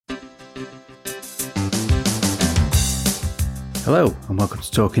Hello, and welcome to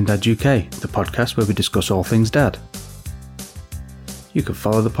Talking Dad UK, the podcast where we discuss all things dad. You can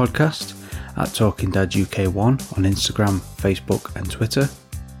follow the podcast at Talking Dad UK 1 on Instagram, Facebook, and Twitter,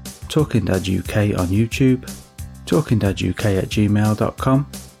 Talking Dad UK on YouTube,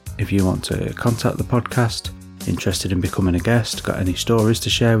 talkingdaduk@gmail.com. If you want to contact the podcast, interested in becoming a guest, got any stories to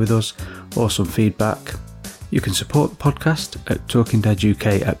share with us, or some feedback, you can support the podcast at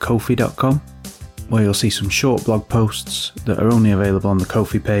talkingdaduk@ko-fi.com, where you'll see some short blog posts that are only available on the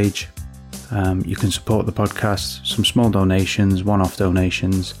Ko-fi page. You can support the podcast, some small donations, one-off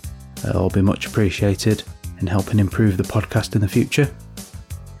donations. It'll be much appreciated in helping improve the podcast in the future.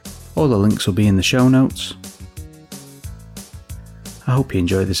 All the links will be in the show notes. I hope you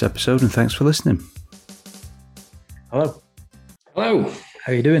enjoyed this episode and thanks for listening. Hello. Hello.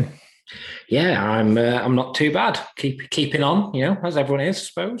 How are you doing? Yeah, I'm not too bad. Keeping on, as everyone is, I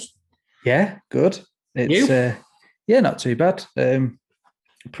suppose. Yeah, good. It's not too bad.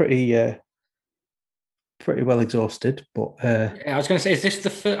 Pretty well exhausted, but I was going to say, is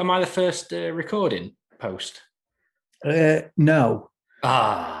this am I the first recording post? No.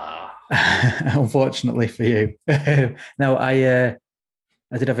 Unfortunately for you. No, I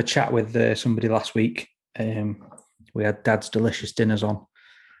did have a chat with somebody last week. We had Dad's Delicious Dinners on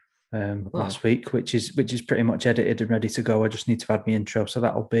last week, which is pretty much edited and ready to go. I just need to add my intro, so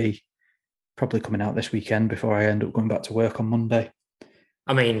that'll be probably coming out this weekend before I end up going back to work on Monday.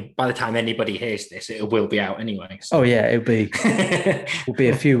 I mean, by the time anybody hears this, it will be out anyway. So. Oh yeah, we'll be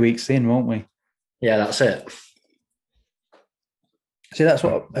a few weeks in, won't we? Yeah, that's it. See, that's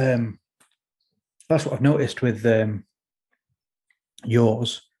what I've noticed with your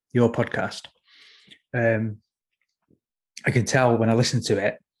podcast. I can tell when I listen to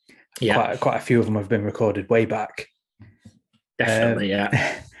it. Yeah, quite a few of them have been recorded way back. Definitely,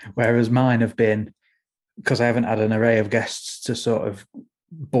 yeah. Whereas mine have been, because I haven't had an array of guests to sort of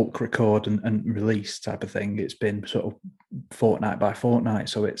bulk record and release type of thing. It's been sort of fortnight by fortnight,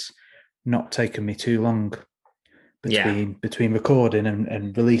 so it's not taken me too long between recording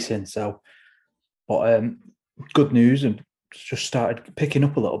and releasing. So, but good news, and just started picking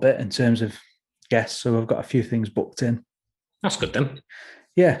up a little bit in terms of guests. So I've got a few things booked in. That's good then.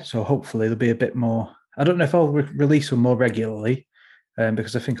 Yeah, so hopefully there'll be a bit more. I don't know if I'll release them more regularly,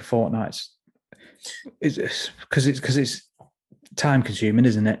 because I think a fortnight's because it's time consuming,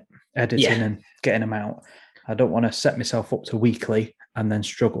 isn't it? Editing and getting them out. I don't want to set myself up to weekly and then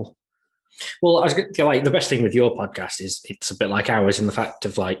struggle. Well, I was like, the best thing with your podcast is it's a bit like ours in the fact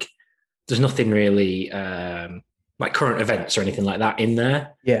of like there's nothing really like current events or anything like that in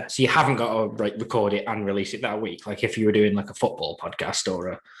there. Yeah. So you haven't got to record it and release it that week. Like if you were doing like a football podcast or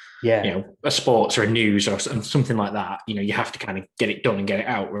a sports or a news or something like that, you have to kind of get it done and get it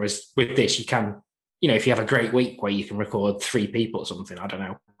out. Whereas with this, you can, if you have a great week where you can record 3 people or something, I don't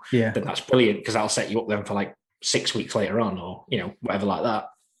know. Yeah. Then that's brilliant because that'll set you up then for like 6 weeks later on or, whatever like that.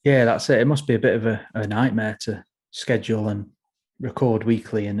 Yeah, that's it. It must be a bit of a nightmare to schedule and record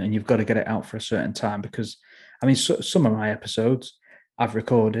weekly and you've got to get it out for a certain time because, I mean, some of my episodes I've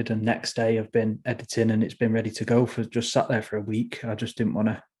recorded and next day I've been editing and it's been ready to go for just sat there for a week. I just didn't want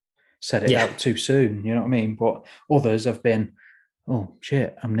to set it out too soon, you know what I mean? But others have been, oh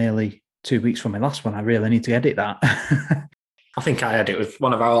shit, I'm nearly 2 weeks from my last one. I really need to edit that. I think I edit with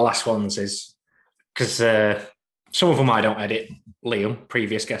one of our last ones is because some of them I don't edit. Liam,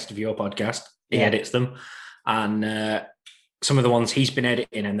 previous guest of your podcast, he edits them. And some of the ones he's been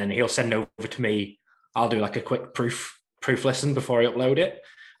editing and then he'll send over to me. I'll do like a quick proof listen before I upload it.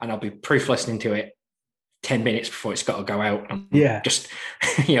 And I'll be proof listening to it 10 minutes before it's got to go out. And just,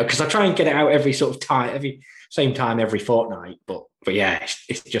 because I try and get it out every sort of time, every same time, every fortnight. But yeah,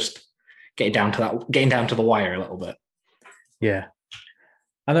 it's just getting down to the wire a little bit. Yeah.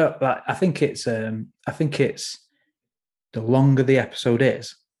 I know, I think it's the longer the episode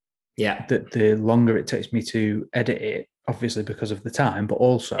is, the longer it takes me to edit it, obviously because of the time, but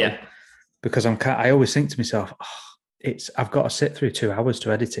also because I always think to myself, I've got to sit through 2 hours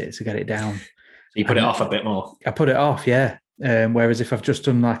to edit it to get it down. So you put it off a bit more. I put it off, yeah. Whereas if I've just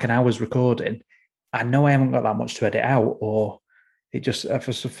done like an hour's recording, I know I haven't got that much to edit out, or it just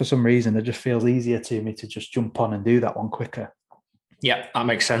for some reason it just feels easier to me to just jump on and do that one quicker. Yeah, that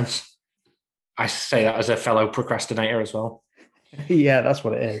makes sense. I say that as a fellow procrastinator as well. Yeah, that's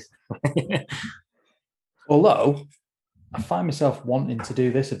what it is. Although I find myself wanting to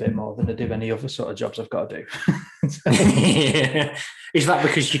do this a bit more than I do any other sort of jobs I've got to do. Is that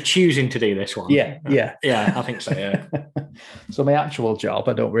because you're choosing to do this one? Yeah. Yeah, I think so, yeah. So my actual job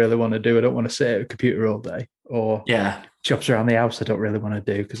I don't really want to do. I don't want to sit at a computer all day. Or jobs around the house I don't really want to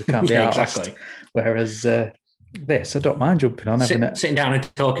do because I can't be arsed. Exactly. Whereas this, I don't mind jumping on, sitting down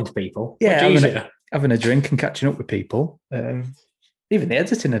and talking to people. Yeah, Much easier. having a drink and catching up with people. Even the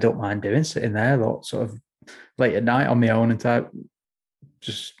editing, I don't mind doing, sitting there, like, sort of late at night on my own and type,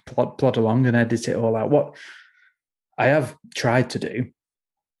 just plod along and edit it all out. What I have tried to do,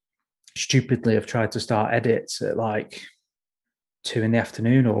 stupidly, I've tried to start edits at like 2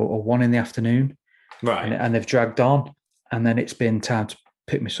 p.m. or 1 p.m, Right. and they've dragged on, and then it's been time to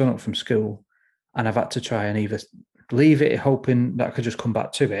pick my son up from school, and I've had to try and either leave it hoping that I could just come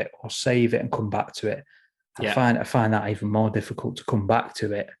back to it, or save it and come back to it. I find that even more difficult to come back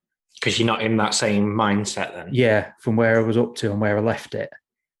to it because you're not in that same mindset then. Yeah, from where I was up to and where I left it.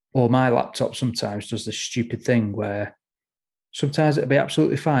 Or my laptop sometimes does this stupid thing where sometimes it'll be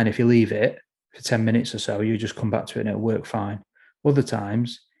absolutely fine if you leave it for 10 minutes or so, you just come back to it and it'll work fine. Other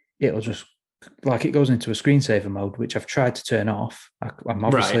times it'll just, like, it goes into a screensaver mode, which I've tried to turn off. I'm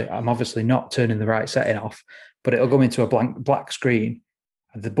obviously not turning the right setting off, but it'll go into a black screen.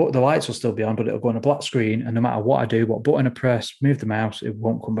 The lights will still be on, but it'll go on a black screen, and no matter what I do, what button I press, move the mouse, it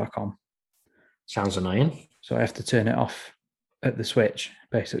won't come back on. Sounds annoying. So I have to turn it off at the switch,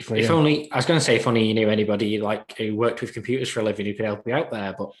 basically. If only you knew anybody like who worked with computers for a living who could help you out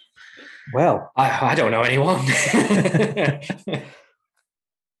there, but well, I don't know anyone.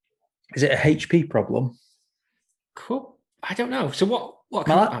 Is it a HP problem? Cool. I don't know. So what?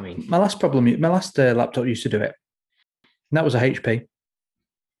 My last laptop used to do it. And that was a HP.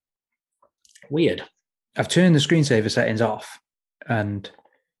 Weird. I've turned the screensaver settings off,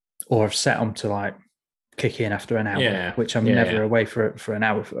 or I've set them to like kick in after an hour, which I'm never away for an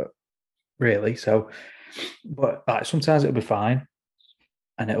hour for, really. So, but like sometimes it'll be fine,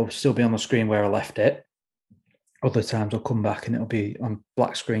 and it'll still be on the screen where I left it. Other times I'll come back and it'll be on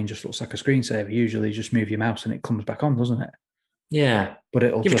black screen, just looks like a screensaver. Usually, you just move your mouse and it comes back on, doesn't it? Yeah, but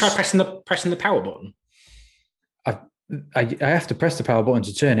it'll. You've tried pressing the power button. I have to press the power button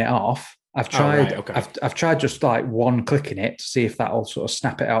to turn it off. I've tried. I've tried just like one click in it to see if that'll sort of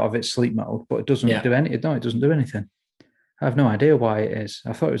snap it out of its sleep mode, but it doesn't do anything. No, it doesn't do anything. I have no idea why it is.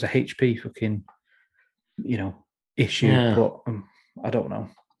 I thought it was a HP fucking, issue, but I don't know.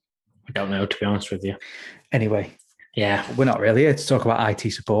 I don't know, to be honest with you. Anyway, we're not really here to talk about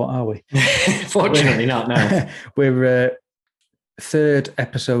IT support, are we? Fortunately, not. No, we're third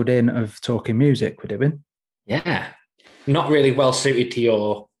episode in of talking music. We're doing. Yeah, not really well suited to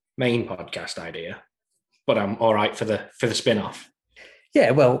your main podcast idea, but I'm all right for the spin-off.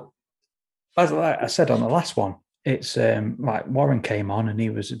 Yeah, well, as I said on the last one, it's like Warren came on and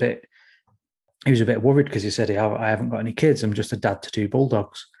he was a bit worried because he said, I haven't got any kids, I'm just a dad to 2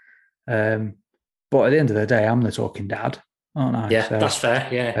 bulldogs. But at the end of the day, I'm the talking dad, aren't I? Yeah, so, that's fair.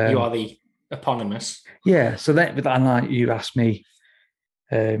 Yeah, you are the eponymous. Yeah, so then like you asked me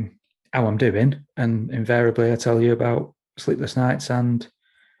how I'm doing, and invariably I tell you about sleepless nights and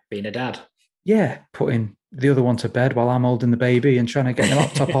being a dad. Yeah, putting the other one to bed while I'm holding the baby and trying to get the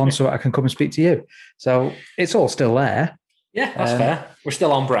laptop on so I can come and speak to you. So it's all still there. Yeah, that's fair. We're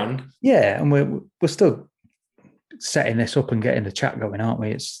still on brand. Yeah, and we're still setting this up and getting the chat going, aren't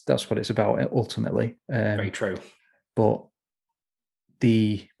we? That's what it's about ultimately. Very true. But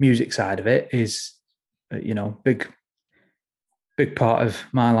the music side of it is, big part of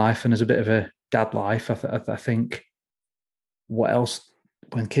my life, and as a bit of a dad life, I think. What else?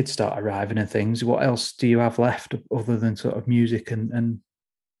 When kids start arriving and things, what else do you have left other than sort of music and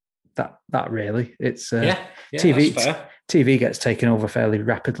that really? It's TV. TV gets taken over fairly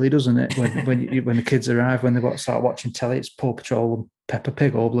rapidly, doesn't it? When the kids arrive, when they start watching telly, it's Paw Patrol and Peppa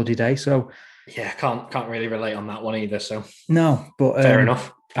Pig all bloody day. So yeah, can't really relate on that one either. So no, but fair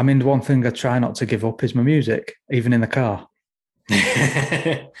enough. I mean, the one thing I try not to give up is my music, even in the car.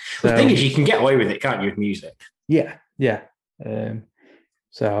 The thing is, you can get away with it, can't you, with music? Yeah.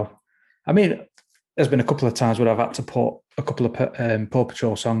 So, I mean, there's been a couple of times where I've had to put a couple of Paw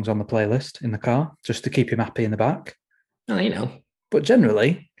Patrol songs on the playlist in the car just to keep him happy in the back. Oh, But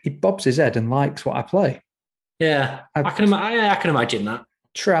generally, he bobs his head and likes what I play. Yeah, I can imagine that.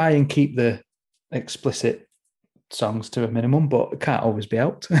 Try and keep the explicit songs to a minimum, but it can't always be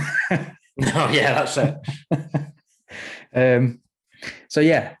helped. No, yeah, that's it.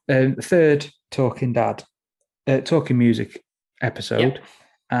 Third Talking Music episode,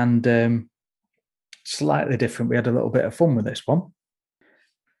 and slightly different. We had a little bit of fun with this one.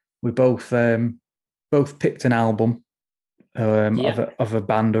 We both picked an album of a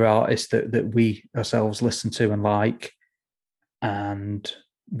band or artist that we ourselves listen to and like, and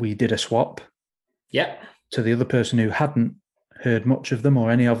we did a swap. Yeah. To the other person who hadn't heard much of them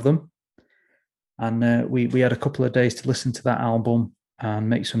or any of them, and we had a couple of days to listen to that album and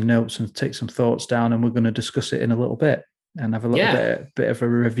make some notes and take some thoughts down, and we're going to discuss it in a little bit and have a little bit of a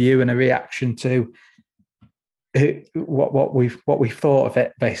review and a reaction to what we thought of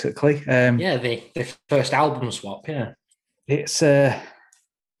it, basically. The first album swap. Yeah, it's a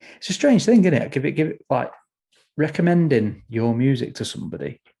strange thing, isn't it? Give it like recommending your music to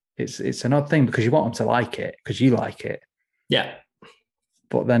somebody. It's an odd thing because you want them to like it because you like it. Yeah.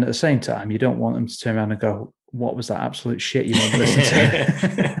 But then at the same time, you don't want them to turn around and go, "What was that absolute shit you want to listen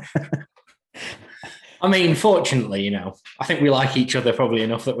to?" I mean, fortunately, I think we like each other probably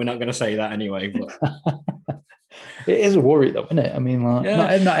enough that we're not going to say that anyway. But it is a worry, though, isn't it? I mean, like,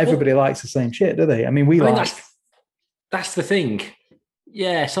 not everybody likes the same shit, do they? I mean, that's the thing.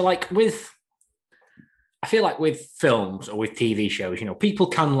 Yeah. So, like, I feel like with films or with TV shows, people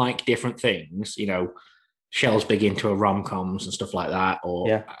can like different things. Shell's big into a rom-coms and stuff like that,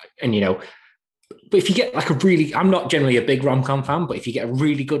 but if you get like I'm not generally a big rom-com fan, but if you get a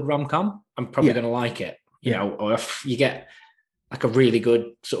really good rom-com, I'm probably going to like it, or if you get like a really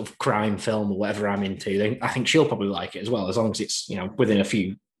good sort of crime film or whatever I'm into, then I think she'll probably like it as well, as long as it's, within a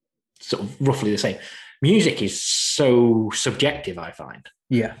few sort of roughly the same. Music is so subjective, I find.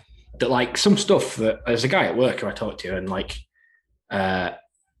 Yeah. That like some stuff that there's a guy at work who I talked to and like,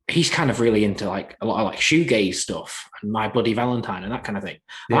 he's kind of really into like a lot of like shoegaze stuff and My Bloody Valentine and that kind of thing.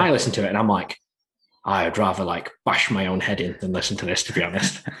 Yeah. And I listen to it and I'm like, I'd rather like bash my own head in than listen to this, to be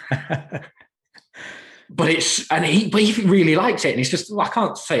honest. But he really likes it, and he's just, I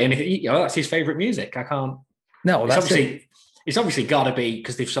can't say anything. That's his favorite music. I can't. No, it's obviously got to be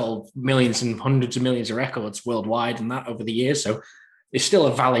because they've sold millions and hundreds of millions of records worldwide and that over the years. So it's still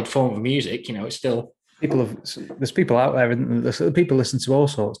a valid form of music. It's still there's people out there, and people listen to all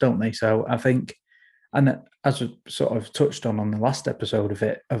sorts, don't they? So I think, and as we sort of touched on the last episode of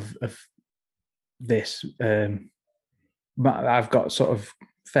it of this, I've got sort of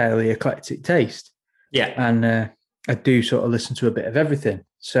fairly eclectic taste. Yeah. And I do sort of listen to a bit of everything.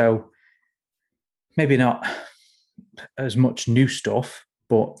 So maybe not as much new stuff,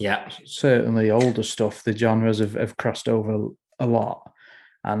 but certainly older stuff. The genres have crossed over a lot.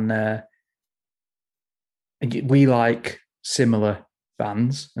 And we like similar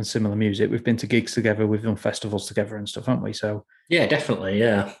bands and similar music. We've been to gigs together, we've done festivals together and stuff, haven't we? So yeah, definitely,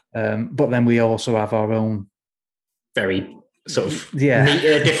 yeah. But then we also have our own very sort of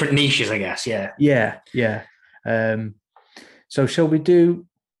different niches, I guess. Yeah. So shall we do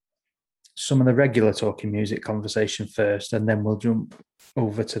some of the regular talking music conversation first, and then we'll jump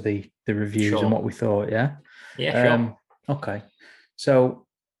over to the reviews and what we thought? Yeah. Sure. Okay. So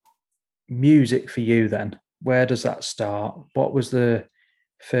music for you then, where does that start? What was the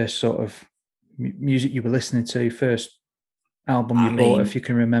first sort of music you were listening to, first album you bought, if you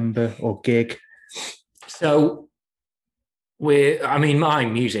can remember, or gig? So my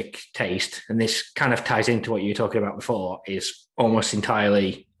music taste, and this kind of ties into what you were talking about before, is almost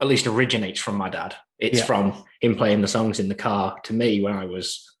entirely, at least originates from my dad. It's from him playing the songs in the car to me when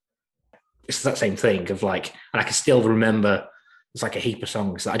it's that same thing of like, and I can still remember there's like a heap of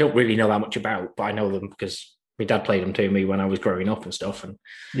songs that I don't really know that much about, but I know them because my dad played them to me when I was growing up and stuff. And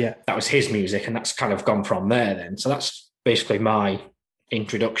that was his music, and that's kind of gone from there then. So that's basically my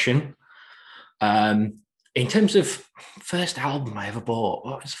introduction. In terms of first album I ever bought,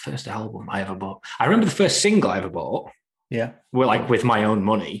 what was the first album I ever bought? I remember the first single I ever bought. Yeah. With my own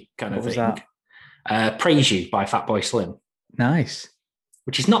money kind of thing. Was that? Praise You by Fatboy Slim. Nice.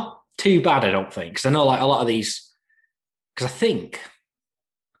 Which is not too bad, I don't think. Because I know like a lot of these, because I think it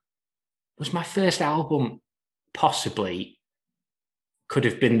was my first album, possibly could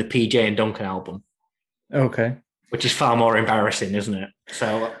have been the PJ and Duncan album. Okay. Which is far more embarrassing, isn't it?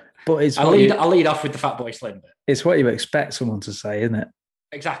 So... But I'll lead off with the Fatboy Slim bit. It's what you expect someone to say, isn't it?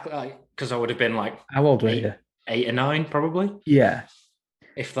 Exactly, because I would have been like, how old were you? 8 or 9, probably. Yeah,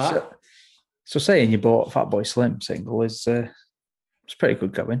 if that. So saying you bought Fatboy Slim single is it's pretty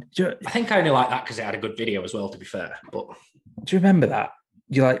good going. I think I only like that because it had a good video as well. To be fair, but do you remember that?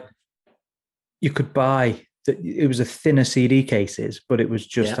 You could buy it was a thinner CD cases, but it was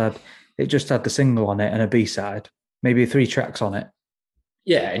just had the single on it and a B-side, maybe 3 tracks on it.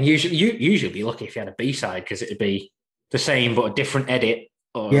 Yeah, and usually be lucky if you had a B-side because it'd be the same but a different edit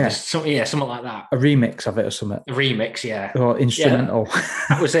or something like that. A remix of it or something. A remix, yeah. Or instrumental.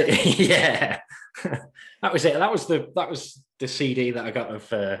 That was it. Yeah. That was it. That was the CD that I got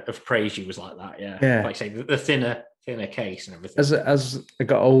of Praise You was like that, yeah. Like I say, the thinner case and everything. As I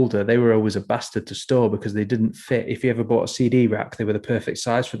got older, they were always a bastard to store because they didn't fit. If you ever bought a CD rack, they were the perfect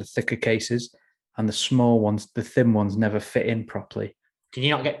size for the thicker cases, and the small ones, the thin ones, never fit in properly. Can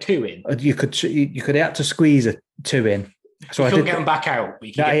you not get 2 in? You could have to squeeze a 2 in, So you I couldn't did get them back out, but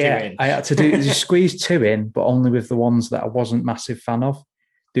you could No, get yeah, two in. I had to just squeeze two in, but only with the ones that I wasn't massive fan of.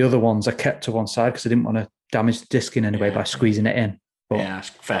 The other ones I kept to one side because I didn't want to damage the disc in any way by squeezing it in. But yeah, that's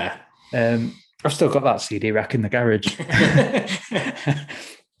fair. I've still got that CD rack in the garage.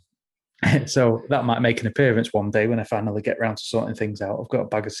 So that might make an appearance one day when I finally get around to sorting things out. I've got a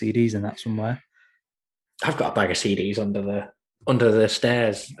bag of CDs in that somewhere. I've got a bag of CDs under the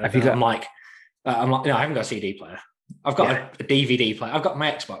stairs. Have you got? I'm like, no, I haven't got a CD player. I've got a DVD player. I've got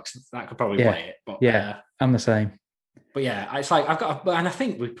my Xbox that could probably play it. But I'm the same. But yeah, it's like I've got, and I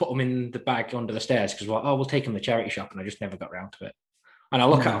think we put them in the bag under the stairs because we'll take them to the charity shop, and I just never got around to it. And I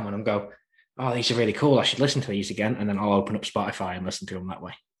look at them and I go, oh, these are really cool. I should listen to these again, and then I'll open up Spotify and listen to them that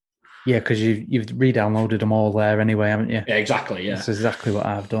way. Yeah, because you've re-downloaded them all there anyway, haven't you? Yeah, exactly. Yeah, that's exactly what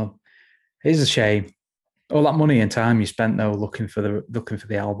I've done. It is a shame. All that money and time you spent though looking for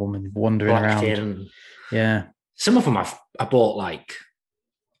the album and wandering around. Yeah, some of them I bought like.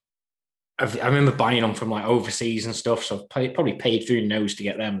 I remember buying them from like overseas and stuff, so I've probably paid through the nose to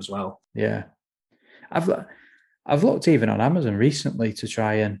get them as well. Yeah, I've looked even on Amazon recently to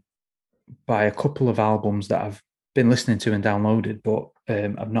try and buy a couple of albums that I've been listening to and downloaded, but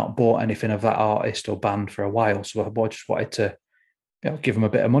I've not bought anything of that artist or band for a while. So I just wanted to give them a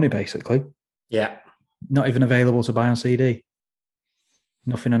bit of money, basically. Yeah. Not even available to buy on CD.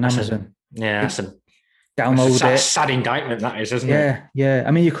 Nothing on Amazon. That's a download it. Sad indictment, that is, isn't it? Yeah.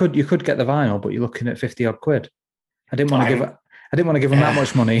 I mean, you could get the vinyl, but you're looking at 50 odd quid. I didn't want to give them that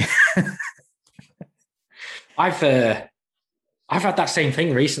much money. I've had that same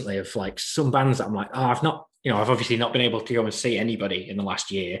thing recently of like some bands that I'm like, I've obviously not been able to go and see anybody in the last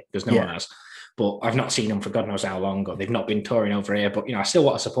year because no one has, but I've not seen them for God knows how long, or they've not been touring over here, but I still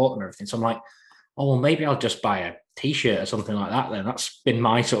want to support them and everything. So I'm like, oh, well, maybe I'll just buy a t-shirt or something like that then. That's been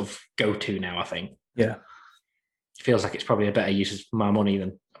my sort of go-to now, I think. Yeah. It feels like it's probably a better use of my money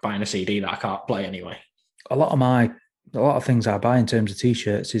than buying a CD that I can't play anyway. A lot of things I buy in terms of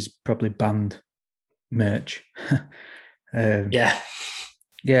t-shirts is probably band merch.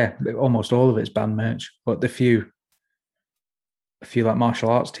 Yeah, almost all of it's band merch, but the few like martial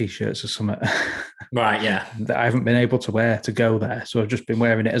arts t-shirts or something. Right, yeah. That I haven't been able to wear to go there, so I've just been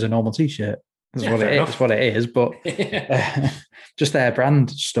wearing it as a normal t-shirt. That's what it is. That's what it is, but just their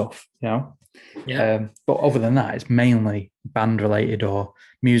brand stuff, Yeah. But other than that, it's mainly band related or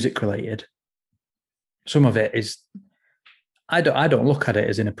music related. Some of it is. I don't look at it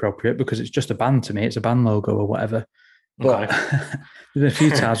as inappropriate because it's just a band to me. It's a band logo or whatever. But there's a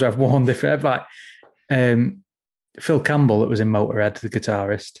few times where I've worn different, like Phil Campbell that was in Motorhead, the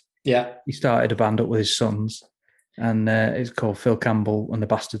guitarist. Yeah. He started a band up with his sons, and it's called Phil Campbell and the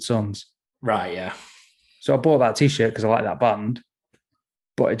Bastard Sons. Right, yeah. So I bought that t-shirt because I like that band,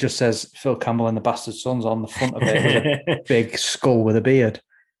 but it just says Phil Campbell and the Bastard Sons on the front of it with a big skull with a beard.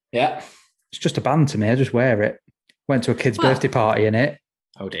 Yeah. It's just a band to me. I just wear it. Went to a kid's birthday party in it.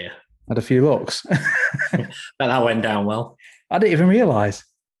 Oh, dear. Had a few looks. But that went down well. I didn't even realise.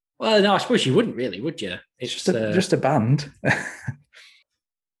 Well, no, I suppose you wouldn't really, would you? It's just a band. I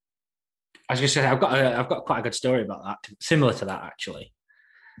was going to say, I've got quite a good story about that. Similar to that, actually.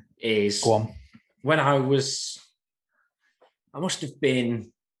 Go on. When I must have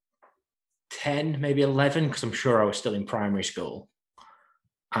been 10, maybe 11, because I'm sure I was still in primary school.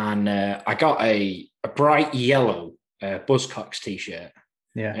 And I got a bright yellow Buzzcocks t-shirt.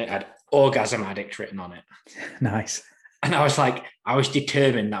 Yeah. It had Orgasm Addict written on it. Nice. And I was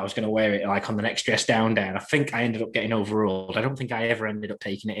determined that I was going to wear it like on the next dress down day. And I think I ended up getting overruled. I don't think I ever ended up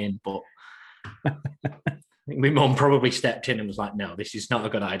taking it in, but I think my mum probably stepped in and was like, no, this is not a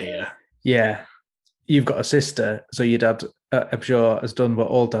good idea. Yeah. You've got a sister, so your dad, I'm sure, has done what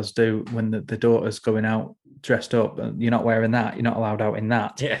all dads do when the daughter's going out dressed up, and you're not wearing that. You're not allowed out in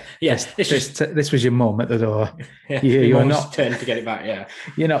that. Yeah. Yes. This was your mum at the door. Yeah. You're not turned to get it back. Yeah.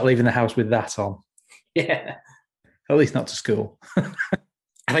 You're not leaving the house with that on. Yeah. At least not to school.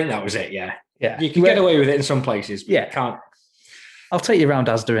 I think that was it. Yeah. Yeah. You can get away with it in some places, but you can't. I'll take you around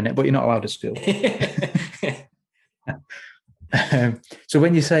Asda in it, but you're not allowed at school. So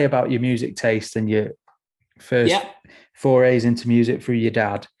when you say about your music taste and your first forays into music through your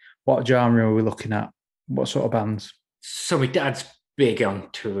dad, what genre are we looking at? What sort of bands? So my dad's big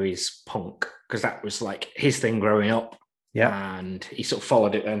onto his punk because that was like his thing growing up. Yeah. And he sort of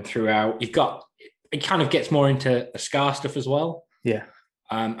followed it then throughout. It kind of gets more into the ska stuff as well. Yeah.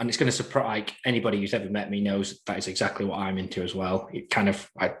 And it's going to surprise, like, anybody who's ever met me knows that is exactly what I'm into as well.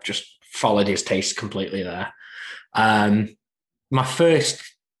 I just followed his taste completely there. My first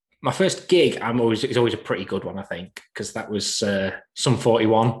gig, it's always a pretty good one, I think, because that was Sum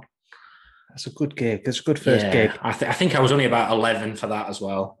 41. That's a good gig. It's a good first gig. I think I was only about 11 for that as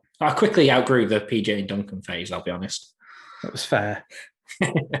well. I quickly outgrew the PJ and Duncan phase, I'll be honest. That was fair.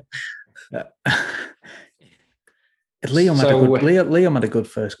 Liam had a good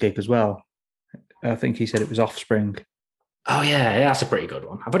first gig as well. I think he said it was Offspring. Oh yeah, that's a pretty good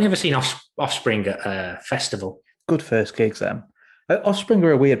one. I've only ever seen Offspring at a festival. Good first gigs then. Offspring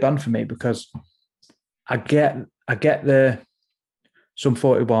are a weird band for me because I get the Sum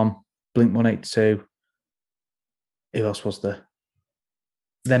 41, Blink 182. Who else was there?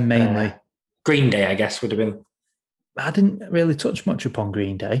 Then mainly Green Day, I guess, would have been. I didn't really touch much upon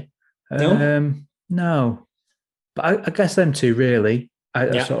Green Day. No, no. But I guess them two really.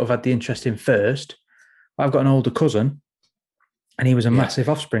 I sort of had the interest in first. I've got an older cousin, and he was a massive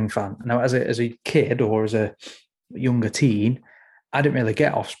Offspring fan. Now, as a kid or as a younger teen, I didn't really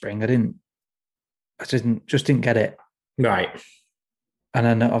get Offspring. I didn't get it. Right. And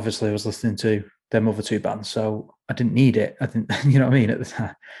then obviously I was listening to them other two bands, so I didn't need it. I didn't, you know what I mean, at the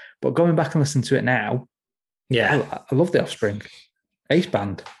time. But going back and listening to it now, I love the Offspring. Ace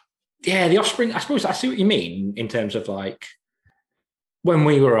band. Yeah, the Offspring. I suppose I see what you mean in terms of like when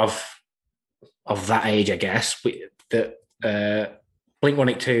we were of that age, I guess. Blink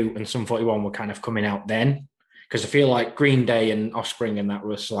 182 and Sum 41 were kind of coming out then, because I feel like Green Day and Offspring and that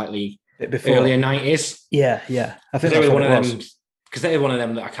were slightly earlier 90s. Yeah. I think they were one of them, because they were one of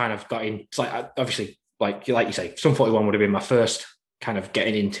them that I kind of got in. It's like, obviously, like you say, Sum 41 would have been my first kind of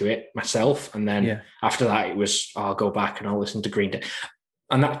getting into it myself. And then after that, it was, I'll go back and I'll listen to Green Day.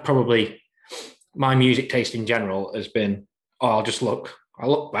 And that's probably my music taste in general has been, I'll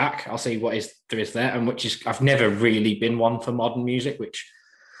look back, I'll see what there is there. And I've never really been one for modern music, which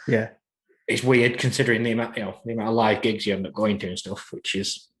is weird considering the amount of live gigs you end up going to and stuff, which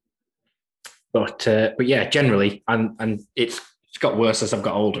is, but yeah, generally, and it's got worse as I've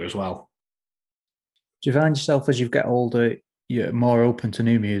got older as well. Do you find yourself as you get older, you're more open to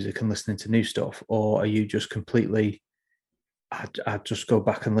new music and listening to new stuff, or are you just completely, I just go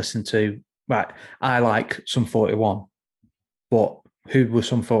back and listen to, right, I like Sum 41, but who was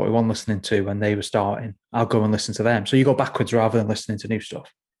Sum 41 listening to when they were starting? I'll go and listen to them. So you go backwards rather than listening to new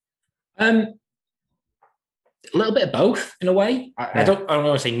stuff? A little bit of both in a way. I don't want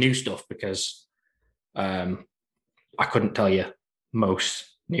to say new stuff because I couldn't tell you most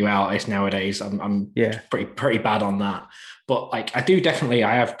new artists nowadays. I'm pretty bad on that. But like I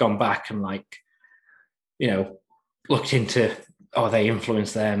have gone back and like, looked into, they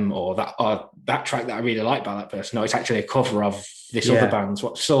influenced them, or that track that I really like by that person. No, it's actually a cover of this other band's.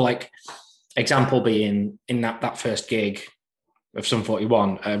 So like example being in that first gig of Sum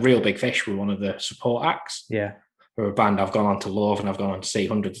 41, Real Big Fish were one of the support acts. Yeah. Who are a band I've gone on to love and I've gone on to see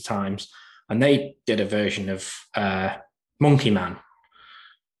hundreds of times. And they did a version of Monkey Man,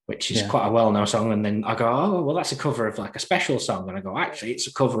 which is quite a well-known song. And then I go, oh, well, that's a cover of like a special song. And I go, actually, it's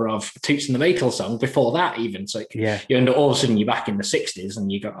a cover of Toots and the Maytals song before that even. So you end up all of a sudden you're back in the 60s and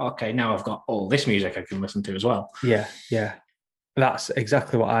you go, okay, now I've got all this music I can listen to as well. Yeah. That's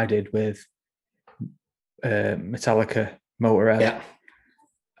exactly what I did with Metallica, Motorhead. Yeah.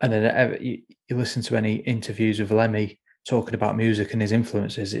 And then you listen to any interviews with Lemmy talking about music and his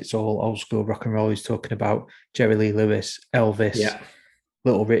influences, it's all old school rock and roll. He's talking about Jerry Lee Lewis, Elvis,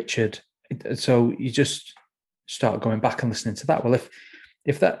 Little Richard. So you just start going back and listening to that. Well,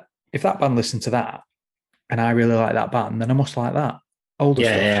 if that band listened to that and I really like that band, then I must like that older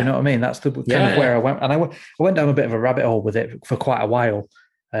stuff. You know what I mean? That's the kind of where I went. And I went down a bit of a rabbit hole with it for quite a while.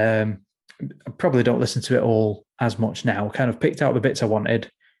 I probably don't listen to it all as much now. Kind of picked out the bits I wanted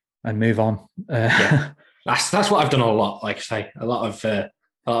and move on. That's what I've done a lot. Like I say, a lot of the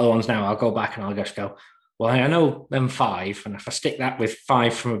ones now, I'll go back and I'll just go, well, I know them 5, and if I stick that with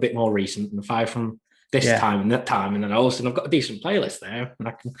 5 from a bit more recent and 5 from this time and that time, and then all of a sudden I've got a decent playlist there, and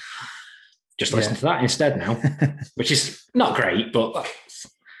I can just listen to that instead now, which is not great, but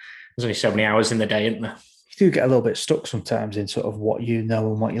there's only so many hours in the day, isn't there? You do get a little bit stuck sometimes in sort of what you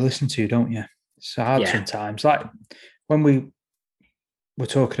know and what you listen to, don't you? It's hard sometimes. Like when we were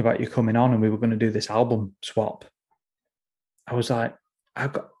talking about you coming on and we were going to do this album swap, I was like,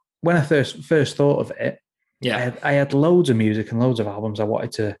 when I first thought of it, I had loads of music and loads of albums I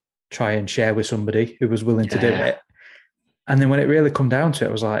wanted to try and share with somebody who was willing to do it. And then when it really come down to it,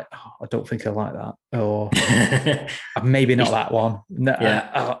 I was like, I don't think I like that. Or maybe not that one. No,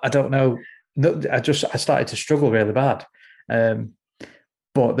 I don't know. No, I started to struggle really bad.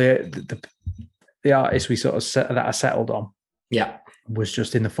 But the artist we sort of that I settled on was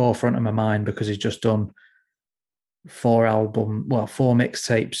just in the forefront of my mind because he's just done 4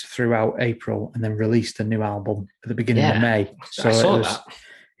 mixtapes throughout April and then released a new album at the beginning of May. So I saw that.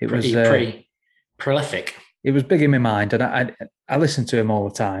 It was pretty prolific. It was big in my mind, and I listened to him all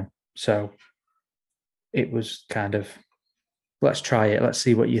the time. So it was kind of, let's try it. Let's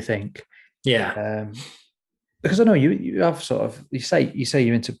see what you think. Yeah. Because I know you have sort of, you say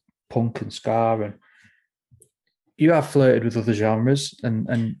you're into punk and ska, and you have flirted with other genres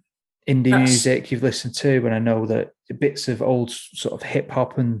and indie music you've listened to, and I know that bits of old sort of hip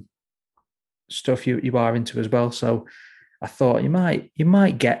hop and stuff you are into as well. So I thought you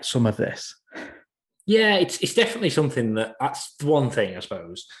might get some of this. Yeah, it's definitely something that's the one thing, I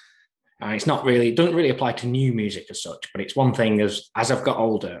suppose. And it doesn't really apply to new music as such, but it's one thing as I've got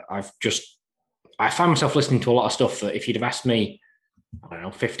older, I found myself listening to a lot of stuff that if you'd have asked me, I don't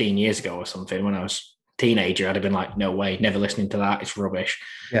know, 15 years ago or something, when I was a teenager, I'd have been like, no way, never listening to that. It's rubbish.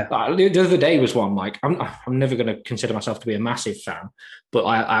 Yeah. The other day was one, like, I'm never going to consider myself to be a massive fan, but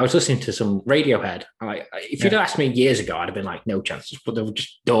I was listening to some Radiohead. If you'd have asked me years ago, I'd have been like, no chances, but they were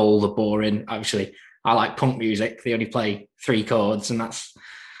just dull, they're boring. Obviously, I like punk music. They only play 3 chords, and that's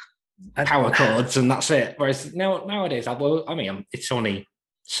power chords, and that's it. Whereas nowadays, it's only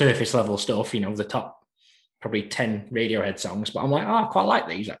surface level stuff, the top probably 10 Radiohead songs, but I'm like, I quite like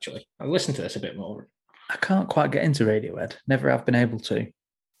these actually. I'll listen to this a bit more. I can't quite get into Radiohead. Never have been able to.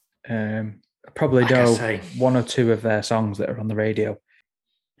 I probably know 1 or 2 of their songs that are on the radio.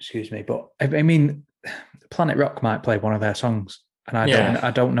 Excuse me, but I mean, Planet Rock might play one of their songs, and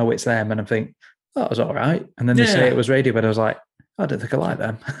I don't know it's them, and I think, oh, it was all right. And then they say it was Radiohead. I was like, I don't think I like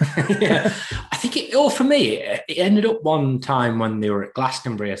them. Yeah, I think for me, it ended up one time when they were at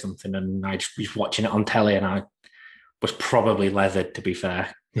Glastonbury or something, and I just was watching it on telly, and I was probably leathered, to be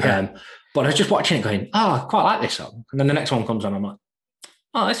fair. Yeah. But I was just watching it going, I quite like this song. And then the next one comes on, I'm like,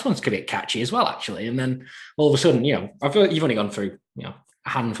 oh, this one's a bit catchy as well, actually. And then all of a sudden, I feel like you've only gone through, a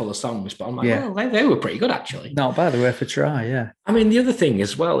handful of songs, but I'm like, well, they were pretty good, actually. Not bad, they're worth a try, yeah. I mean, the other thing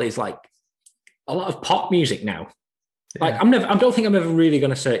as well is like a lot of pop music now. Like, I don't think I'm ever really going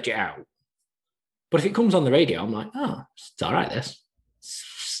to search it out. But if it comes on the radio, I'm like, oh, it's all right, this.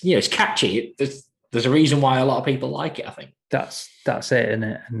 It's catchy. There's a reason why a lot of people like it, I think. That's it, isn't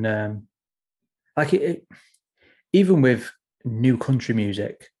it? And like it, even with new country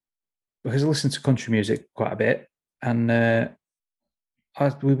music, because I listen to country music quite a bit, and my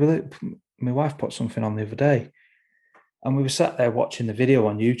wife put something on the other day, and we were sat there watching the video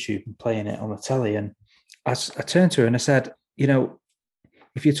on YouTube and playing it on the telly, and I turned to her and I said,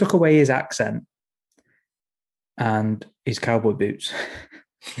 if you took away his accent and his cowboy boots,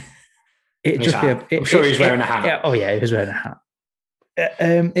 it'd just be I'm sure he's wearing a hat. Yeah, oh yeah, he was wearing a hat.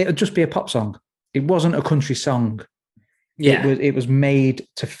 It'd just be a pop song. It wasn't a country song. Yeah, it was made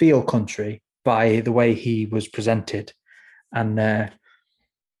to feel country by the way he was presented, and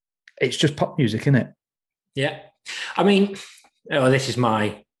it's just pop music, isn't it? Yeah, I mean, this is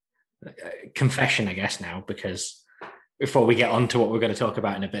my confession, I guess, now, because before we get on to what we're going to talk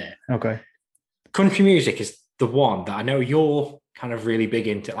about in a bit. Okay. Country music is the one that I know you're kind of really big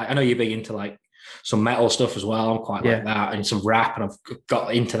into. Like, I know you're big into like some metal stuff as well. I'm quite like that, and some rap, and I've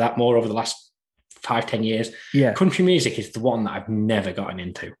got into that more over the last 5-10 years. Yeah. Country music is the one that I've never gotten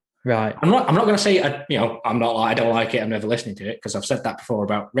into. Right. I'm not going to say, I don't like it. I'm never listening to it, because I've said that before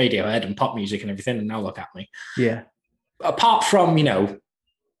about Radiohead and pop music and everything. And now look at me. Yeah. Apart from,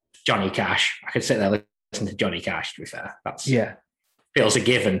 Johnny Cash, I could sit there listen to Johnny Cash, to be fair. That's feels a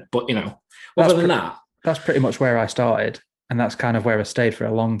given. But, other than that. That's pretty much where I started. And that's kind of where I stayed for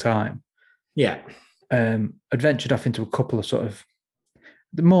a long time. Yeah. I ventured off into a couple of sort of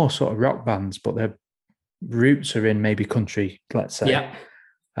the more sort of rock bands, but their roots are in maybe country, let's say. Yeah.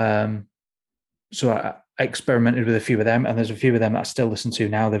 So I experimented with a few of them, and there's a few of them that I still listen to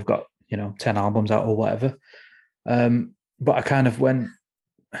now. They've got, 10 albums out or whatever. But I kind of went,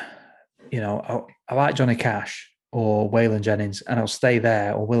 I like Johnny Cash or Waylon Jennings, and I'll stay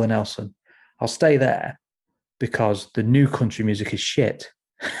there, or Willie Nelson. I'll stay there because the new country music is shit.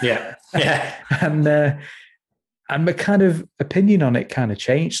 Yeah. Yeah. And my kind of opinion on it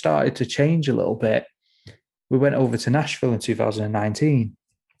started to change a little bit. We went over to Nashville in 2019.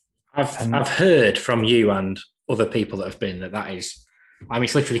 I've heard from you and other people that have been that is,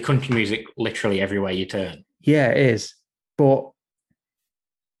 it's literally country music, literally everywhere you turn. Yeah, it is. But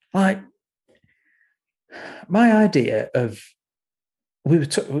like, my idea of, we were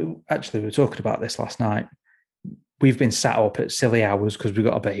talking about this last night. We've been sat up at silly hours because we've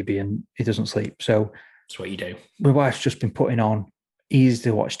got a baby and he doesn't sleep. So that's what you do. My wife's just been putting on easy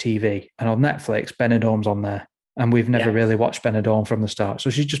to watch TV, and on Netflix, Benidorm's on there. And we've never really watched Benidorm from the start. So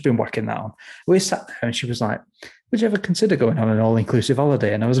she's just been whacking that on. We sat there and she was like, would you ever consider going on an all-inclusive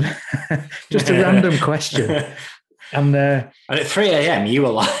holiday? And I was just a random question. And at 3 a.m. you were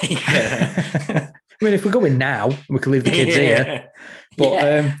like, I mean, if we're going now, we can leave the kids here.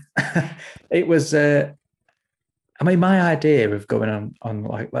 But it was. I mean, my idea of going on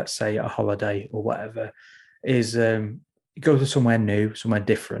like, let's say, a holiday or whatever, is you go to somewhere new, somewhere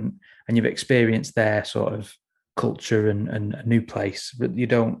different, and you've experienced their sort of culture and a new place. But you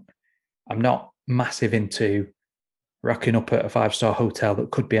don't. I'm not massive into rocking up at a 5-star hotel that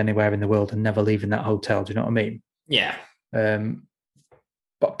could be anywhere in the world and never leaving that hotel. Do you know what I mean? Yeah.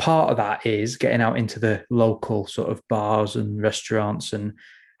 But part of that is getting out into the local sort of bars and restaurants. And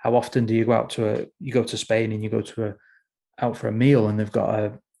how often do you go out you go to Spain and you go out for a meal and they've got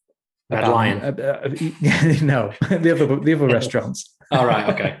a Red Lion. No, the other restaurants. All right,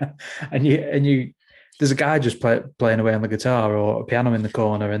 okay. and you there's a guy just playing away on the guitar or a piano in the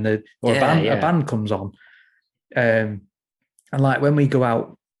corner, and a band comes on. And like when we go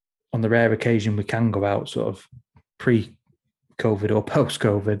out, on the rare occasion we can go out, sort of pre-COVID or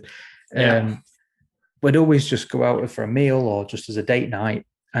post-COVID, we'd always just go out for a meal or just as a date night.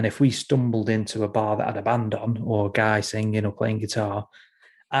 And if we stumbled into a bar that had a band on or a guy singing or playing guitar,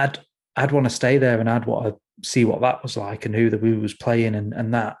 I'd want to stay there and I'd want to see what that was like and who was playing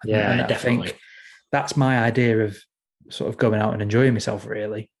and that. Yeah, and definitely. I think that's my idea of sort of going out and enjoying myself,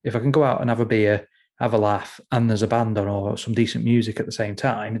 really. If I can go out and have a beer, have a laugh, and there's a band on or some decent music at the same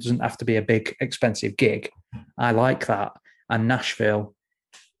time, it doesn't have to be a big, expensive gig. I like that. And Nashville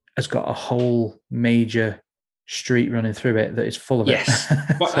has got a whole major street running through it that is full of it.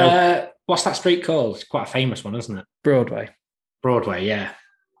 What's that street called? It's quite a famous one, isn't it? Broadway. Broadway, yeah.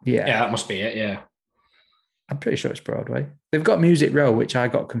 Yeah. Yeah, that must be it, yeah. I'm pretty sure it's Broadway. They've got Music Row, which I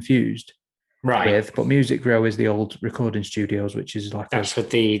got confused with, but Music Row is the old recording studios, which is like... That's with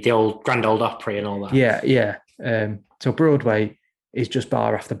the old Grand Ole Opry and all that. Yeah. So Broadway is just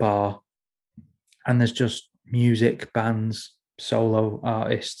bar after bar, and there's just music, bands, solo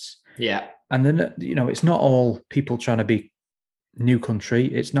artists. Yeah. And then, it's not all people trying to be new country.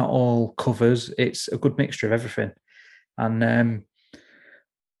 It's not all covers. It's a good mixture of everything. And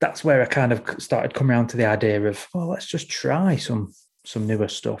that's where I kind of started coming around to the idea of, well, let's just try some newer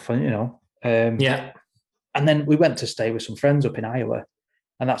stuff. And, And then we went to stay with some friends up in Iowa,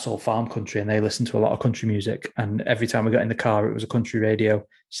 and that's all farm country, and they listen to a lot of country music. And every time we got in the car, it was a country radio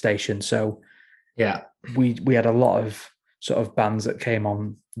station. So yeah, we had a lot of sort of bands that came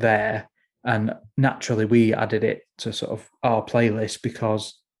on there. And naturally, we added it to sort of our playlist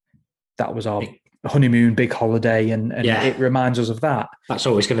because that was our honeymoon, big holiday, and it reminds us of that. That's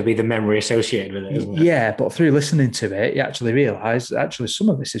always going to be the memory associated with it, isn't it? Yeah, but through listening to it, you actually realise some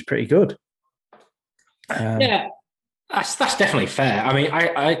of this is pretty good. That's definitely fair. I mean,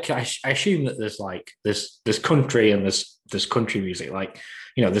 I assume that there's country and there's country music. Like,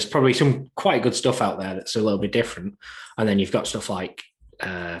 there's probably some quite good stuff out there that's a little bit different, and then you've got stuff like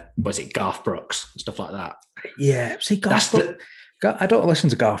Garth Brooks and stuff like that. Yeah, see, I don't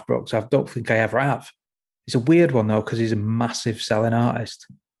listen to Garth Brooks. I don't think I ever have. He's a weird one though, because he's a massive selling artist.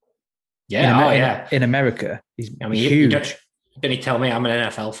 Yeah, in America, he's huge. Don't you tell me I'm an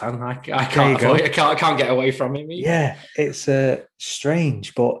NFL fan? I can't get away from him. Either. Yeah, it's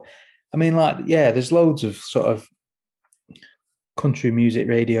strange, but I mean, there's loads of sort of country music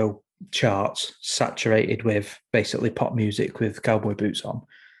radio charts saturated with basically pop music with cowboy boots on.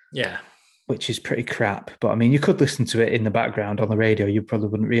 Yeah. Which is pretty crap. But I mean, you could listen to it in the background on the radio. You probably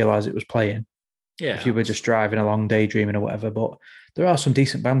wouldn't realize it was playing. Yeah. If you were just driving along, daydreaming or whatever. But there are some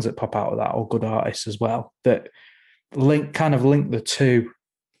decent bands that pop out of that, or good artists as well, that link the two,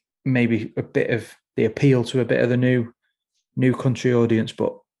 maybe a bit of the appeal to a bit of the new country audience.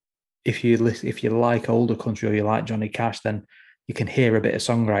 But if you like older country or you like Johnny Cash, then you can hear a bit of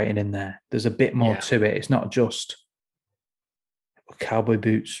songwriting in there. There's a bit more to it. It's not just cowboy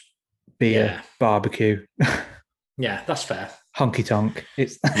boots, beer, barbecue. Yeah, that's fair. Honky tonk.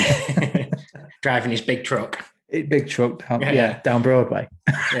 It's driving his big truck. Big truck down Broadway.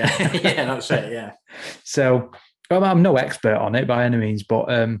 Yeah, that's it. Yeah. So I'm no expert on it by any means, but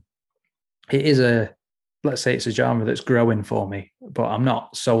it is let's say it's a genre that's growing for me, but I'm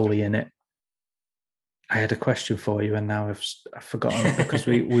not solely in it. I had a question for you, and now I've forgotten it because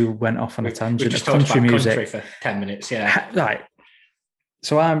we went off on a tangent. We just talked about country for 10 minutes. Yeah. Right.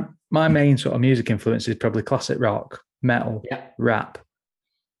 So my main sort of music influence is probably classic rock, metal, rap.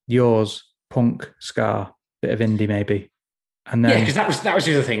 Yours, punk, ska, bit of indie maybe. And then because that was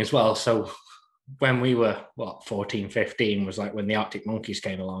the other thing as well. So when we were 14, 15 was like when the Arctic Monkeys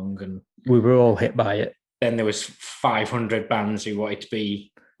came along, and we were all hit by it. Then there was 500 bands who wanted to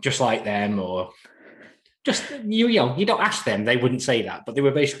be just like them, or Just you know, you don't ask them; they wouldn't say that, but they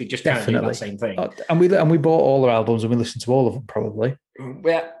were basically just kind of doing that same thing. And we bought all their albums and we listened to all of them probably.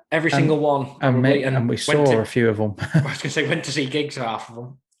 Yeah, every single one, probably. And we saw a few of them. I was going to say, went to see gigs for half of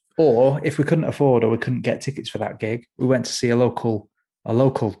them. Or if we couldn't afford or we couldn't get tickets for that gig, we went to see a local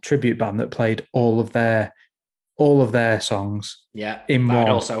tribute band that played all of their songs. Yeah, in one.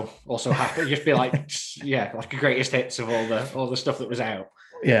 Also happy. Just be like, yeah, like the greatest hits of all the stuff that was out.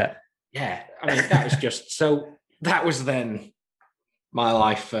 Yeah. Yeah, I mean, that was just so. That was then my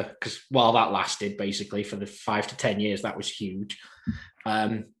life because while that lasted, basically for the 5 to 10 years, that was huge.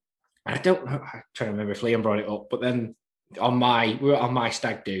 I don't know. I'm trying to remember if Liam brought it up, but then we were on my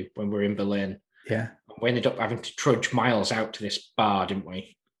stag do when we were in Berlin. Yeah, we ended up having to trudge miles out to this bar, didn't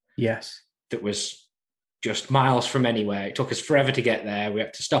we? Yes, that was just miles from anywhere. It took us forever to get there. We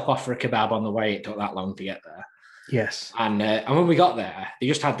had to stop off for a kebab on the way. It took that long to get there. Yes. And when we got there, they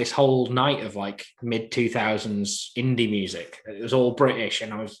just had this whole night of like mid 2000s indie music. It was all British,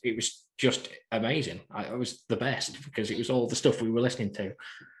 and it was just amazing. It was the best because it was all the stuff we were listening to.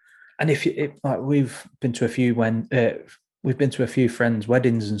 And we've been to a few friends'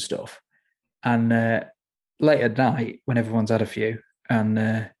 weddings and stuff, and late at night when everyone's had a few, and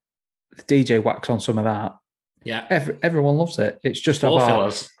the DJ whacks on some of that. Yeah, everyone loves it. It's just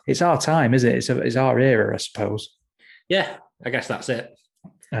it's our time, is it? It's our era, I suppose. Yeah, I guess that's it.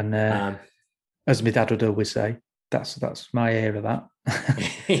 And as my dad would always say, that's my era. That.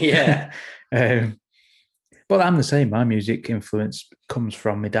 Yeah. But I'm the same. My music influence comes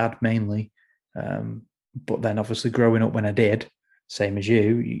from my dad mainly. But then obviously growing up when I did, same as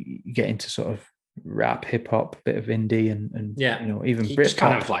you get into sort of rap, hip hop, bit of indie, and yeah, even Britpop,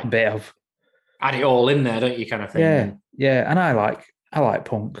 kind of like a bit of add it all in there, don't you? Kind of thing. Yeah. And I like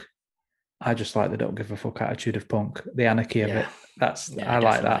punk. I just like the don't give a fuck attitude of punk, the anarchy of it. I definitely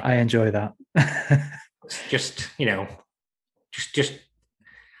like that. I enjoy that. Just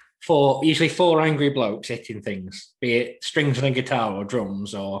usually four angry blokes hitting things, be it strings and a guitar or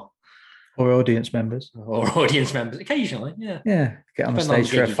drums or audience members. Occasionally, yeah. Yeah. Get on the stage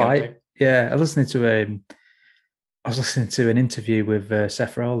for a fight. Yeah. I was listening to an interview with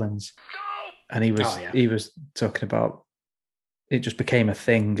Seth Rollins, and he was talking about it just became a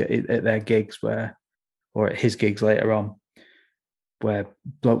thing at their gigs or at his gigs later on, where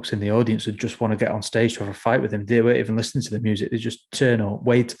blokes in the audience would just want to get on stage to have a fight with him. They weren't even listening to the music. They just turn up,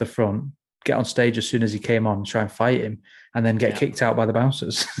 wade to the front, get on stage as soon as he came on, try and fight him, and then get kicked out by the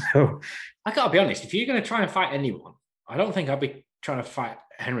bouncers. So, I gotta be honest, if you're going to try and fight anyone, I don't think I'd be trying to fight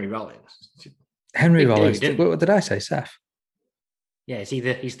Henry Rollins. Henry Rollins. What did I say, Seth? Yeah,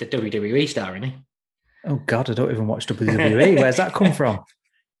 he's the WWE star, isn't he? Oh, God, I don't even watch WWE. Where's that come from?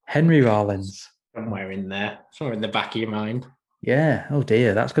 Henry Rollins. Somewhere in there. Somewhere in the back of your mind. Yeah. Oh,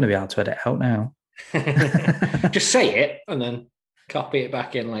 dear. That's going to be hard to edit out now. Just say it and then copy it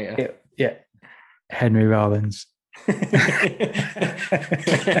back in later. Yeah. Henry Rollins. That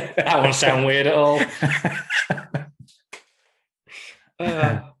won't sound weird at all.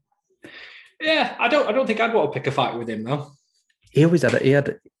 Yeah, I don't think I'd want to pick a fight with him, though. He always had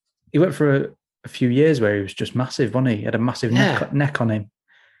he went for a few years where he was just massive, wasn't he? He had a massive neck on him.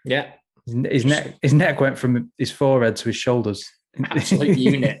 Yeah. His neck went from his forehead to his shoulders. Absolute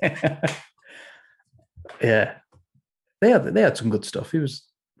unit. Yeah. They had some good stuff. He was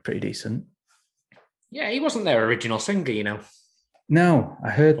pretty decent. Yeah, he wasn't their original singer, you know. No, I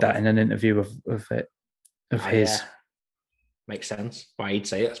heard that in an interview of his. Makes sense why he'd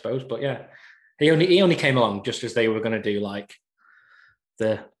say it, I suppose. But yeah, he only came along just as they were going to do like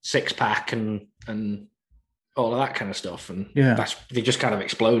the 6-pack and all of that kind of stuff, and they just kind of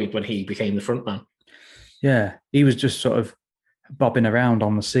exploded when he became the frontman. Yeah, he was just sort of bobbing around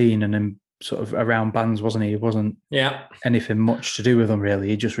on the scene and then sort of around bands, wasn't he? He wasn't anything much to do with them really.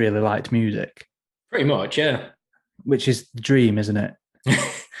 He just really liked music. Pretty much, yeah. Which is the dream, isn't it?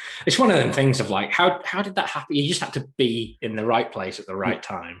 It's one of them things of like, how did that happen? You just had to be in the right place at the right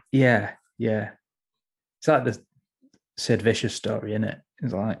time. Yeah. It's like the Sid Vicious story, isn't it?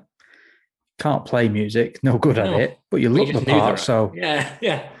 It's like, can't play music, no good at it, but you look the part, so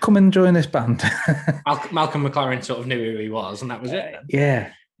yeah. Come and join this band. Malcolm McLaren sort of knew who he was, and that was it.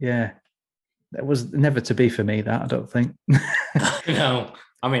 Yeah. That was never to be for me, that, I don't think. No.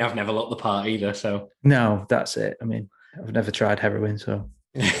 I mean, I've never looked the part either, so. No, that's it. I mean, I've never tried heroin, so.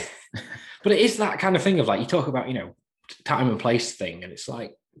 But it is that kind of thing of like, you talk about, time and place thing, and it's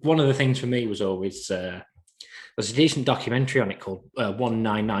like, one of the things for me was always, there's a decent documentary on it called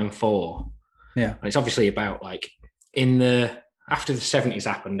 1994. Yeah. And it's obviously about like, after the 70s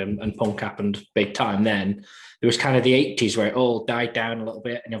happened and punk happened big time then, there was kind of the 80s where it all died down a little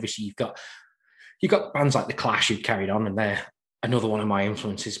bit, and obviously you've got you got bands like The Clash who carried on, and they're another one of my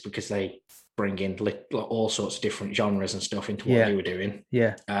influences because they bring in all sorts of different genres and stuff into what they were doing.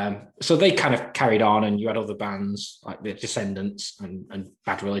 Yeah. So they kind of carried on, and you had other bands like The Descendants and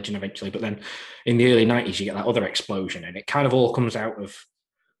Bad Religion eventually. But then in the early 90s, you get that other explosion, and it kind of all comes out of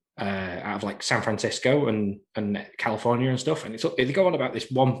like San Francisco and California and stuff. And they go on about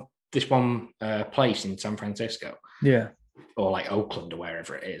this one place in San Francisco. Yeah. Or like Oakland or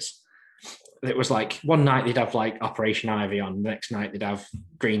wherever it is. It was like one night they'd have like Operation Ivy on, the next night they'd have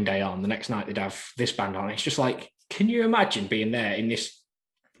Green Day on, the next night they'd have this band on. It's just like, can you imagine being there in this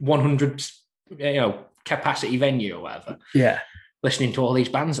 100 capacity venue or whatever? Yeah. Listening to all these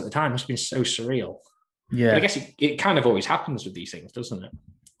bands at the time must have been so surreal. Yeah. But I guess it kind of always happens with these things, doesn't it?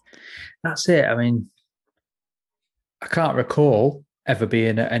 That's it. I mean, I can't recall ever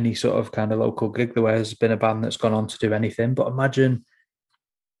being at any sort of kind of local gig where there's been a band that's gone on to do anything. But imagine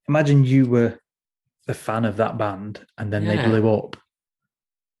you were a fan of that band and then they blew up.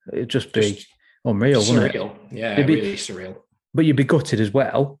 It'd just be unreal, wouldn't it? Yeah, really surreal. But you'd be gutted as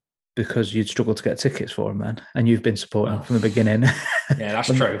well because you'd struggle to get tickets for them, man. And you've been supporting them from the beginning. Yeah,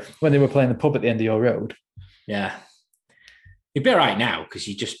 that's true. When they were playing the pub at the end of your road. Yeah. You'd be all right now because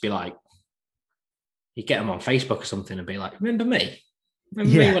you'd just be like, you get them on Facebook or something and be like, remember me?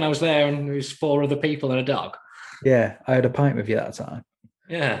 Remember me when I was there and there was 4 other people and a dog? Yeah, I had a pint with you that time.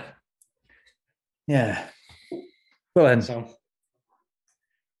 Yeah. Yeah. Well then. So.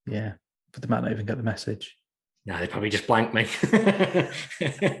 Yeah, but they might not even get the message. No, they probably just blanked me.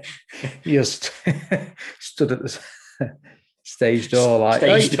 You just stood at the stage door like,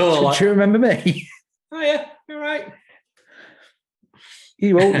 do you remember me? Oh yeah, you're right.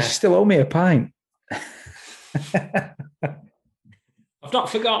 You still owe me a pint. I've not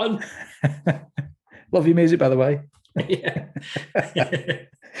forgotten. Love your music, by the way. Yeah.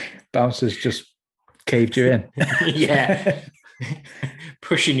 Bouncers just caved you in. Yeah.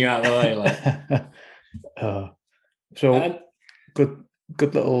 Pushing you out of the way. Like. So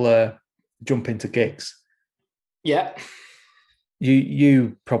good little jump into gigs. Yeah.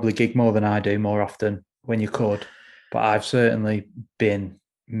 You probably gig more than I do more often when you could, but I've certainly been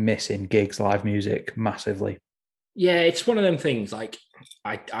missing gigs, live music massively. Yeah, it's one of them things. Like,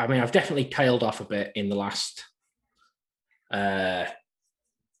 I mean, I've definitely tailed off a bit in the last 3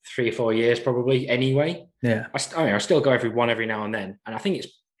 or 4 years, probably. Anyway, yeah. I still go every now and then, and I think it's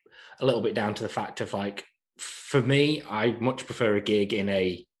a little bit down to the fact of like, for me, I much prefer a gig in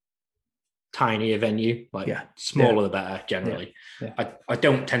a tinier venue, like smaller the better. Generally, I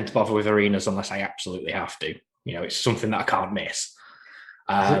don't tend to bother with arenas unless I absolutely have to. You know, it's something that I can't miss.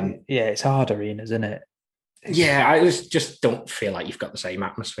 It's hard arenas, isn't it? I just don't feel like you've got the same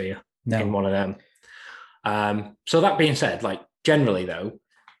atmosphere in one of them. So that being said, like generally though,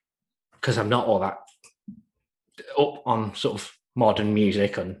 because I'm not all that up on sort of modern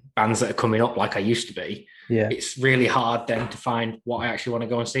music and bands that are coming up like I used to be, it's really hard then to find what I actually want to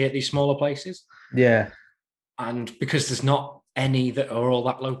go and see at these smaller places. Yeah. And because there's not any that are all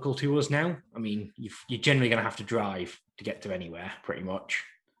that local to us now, I mean, you're generally going to have to drive to get to anywhere pretty much.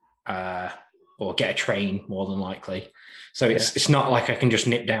 Or get a train more than likely. So it's not like I can just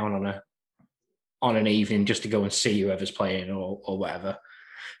nip down on an evening just to go and see whoever's playing or whatever.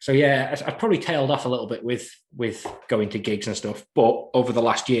 So yeah, I've probably tailed off a little bit with going to gigs and stuff. But over the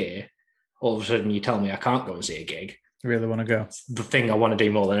last year, all of a sudden you tell me I can't go and see a gig. I really want to go. It's the thing I want to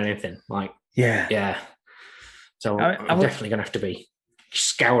do more than anything. Like yeah. So I'm definitely going to have to be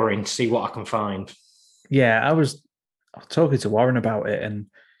scouring to see what I can find. Yeah, I was talking to Warren about it, and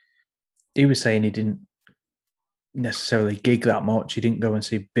he was saying he didn't necessarily gig that much. He didn't go and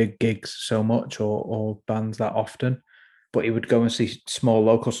see big gigs so much or bands that often, but he would go and see small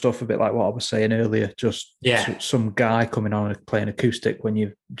local stuff, a bit like what I was saying earlier, just some guy coming on and playing acoustic when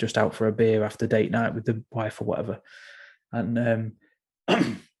you're just out for a beer after date night with the wife or whatever. And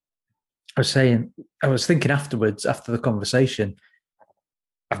I was thinking afterwards, after the conversation,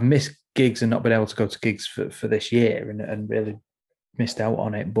 I've missed gigs and not been able to go to gigs for this year and really missed out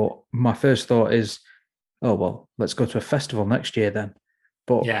on it. But my first thought is, oh well, let's go to a festival next year then.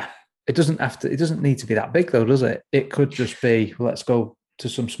 But it doesn't need to be that big though, does it? It could just be, let's go to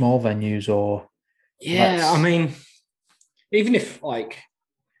some small venues or I mean, even if like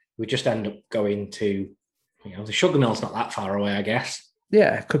we just end up going to, the Sugar Mill's not that far away, I guess.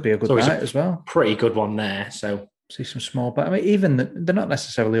 Yeah, it could be a good night as well. Pretty good one there. So see some small bands. I mean, even they're not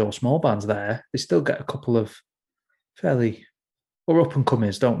necessarily all small bands there. They still get a couple of fairly up and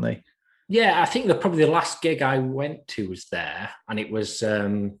comers, don't they? Yeah, I think probably the last gig I went to was there, and it was.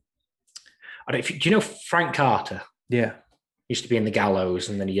 Do you know Frank Carter? Yeah. Used to be in the Gallows,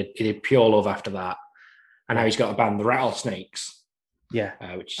 and then he did Pure Love after that. And now he's got a band, the Rattlesnakes. Yeah.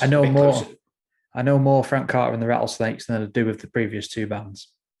 Which I know more. I know more Frank Carter and the Rattlesnakes than I do with the previous two bands.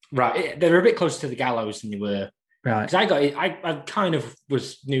 Right. They're a bit closer to the Gallows than they were. Right. Because I kind of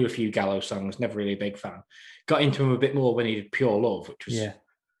knew a few Gallows songs, never really a big fan. Got into him a bit more when he did Pure Love, which was a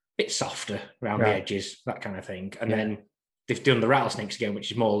bit softer around the edges, that kind of thing. And then they've done the Rattlesnakes again,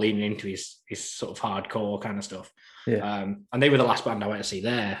 which is more leaning into his sort of hardcore kind of stuff. Yeah. And they were the last band I went to see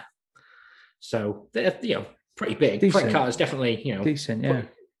there. So they're, pretty big. Decent. Frank Carter's definitely, decent,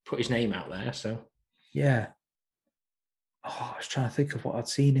 put his name out there. So yeah. Oh, I was trying to think of what I'd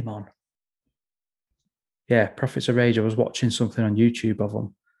seen him on. Yeah, Prophets of Rage. I was watching something on YouTube of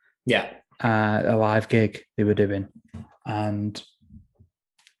them. Yeah. A live gig they were doing. And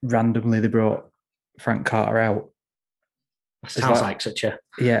randomly they brought Frank Carter out. Sounds like such a...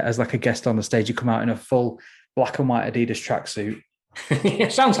 Yeah, as like a guest on the stage. You come out in a full black and white Adidas tracksuit.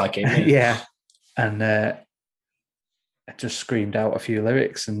 It sounds like it. Yeah. And I just screamed out a few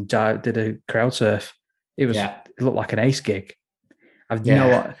lyrics and did a crowd surf. It looked like an Ace gig. I've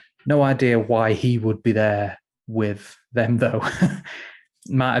no idea why he would be there with them though.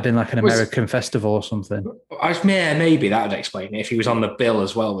 Might have been like an American festival or something. Maybe that would explain it if he was on the bill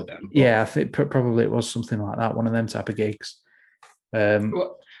as well with them. But... Yeah, I think probably it was something like that, one of them type of gigs.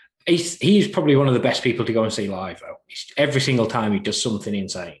 He's probably one of the best people to go and see live though. Every single time he does something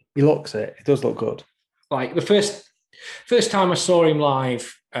insane. He looks it. It does look good. Like the first time I saw him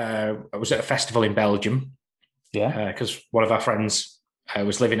live, I was at a festival in Belgium. Yeah. Because one of our friends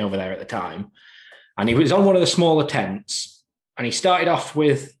was living over there at the time. And he was on one of the smaller tents. And he started off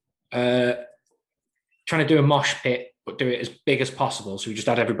with trying to do a mosh pit, but do it as big as possible. So we just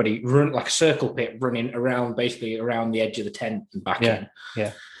had everybody run like a circle pit running around, basically around the edge of the tent and back in.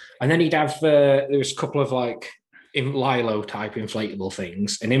 Yeah. And then he'd have, there was a couple of like Lilo type inflatable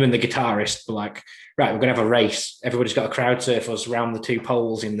things. And him and the guitarist were like, right, we're going to have a race. Everybody's got to crowd surf us around the two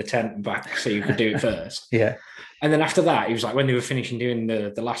poles in the tent and back so you could do it first. Yeah. And then after that, he was like, when they were finishing doing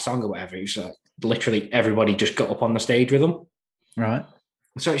the last song or whatever, he was like, literally everybody just got up on the stage with him. Right.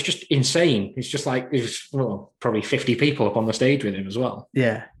 So it's just insane. It's just like, there's probably 50 people up on the stage with him as well.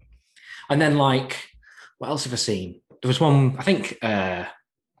 Yeah. And then like, what else have I seen? There was one, I think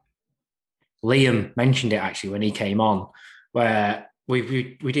Liam mentioned it actually when he came on, where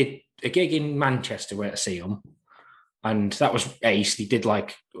we did a gig in Manchester where to see him. And that was ace. He did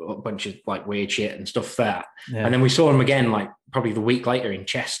like a bunch of like weird shit and stuff there. Yeah. And then we saw him again, like probably the week later in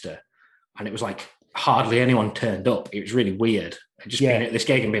Chester. And it was like hardly anyone turned up. It was really weird. Just being at this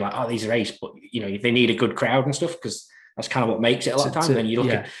gig and be like, oh, these are ace. But, they need a good crowd and stuff because that's kind of what makes it a lot of times. And then you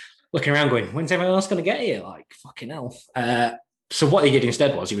looking around going, when's everyone else going to get here? Like, fucking hell. So what he did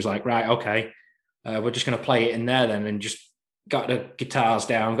instead was he was like, right, okay, we're just going to play it in there then, and just got the guitars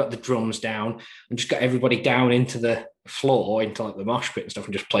down, got the drums down, and just got everybody down into the floor, into like the mosh pit and stuff,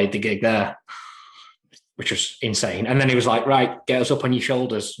 and just played the gig there, which was insane. And then he was like, right, get us up on your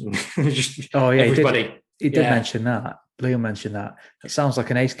shoulders. Just everybody. He did mention that. Liam mentioned that. It sounds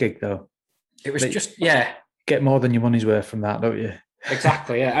like an ace gig though. It was Get more than your money's worth from that, don't you?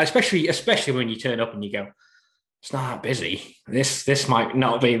 Exactly, yeah. Especially when you turn up and you go, it's not that busy. This might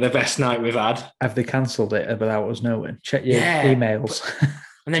not be the best night we've had. Have they cancelled it without us knowing? Check your emails.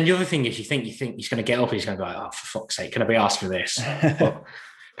 And then the other thing is you think he's going to get up and he's going to go like, oh, for fuck's sake, can I be asked for this? But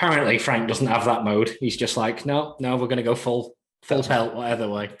apparently Frank doesn't have that mode. He's just like, no, we're going to go full pelt, whatever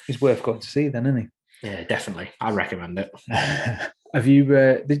way. He's worth going to see then, isn't he? Yeah, definitely. I recommend it. Have you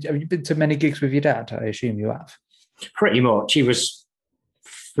been to many gigs with your dad? I assume you have. Pretty much. He was,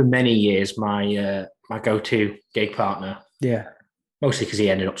 for many years, my go-to gig partner. Yeah. Mostly because he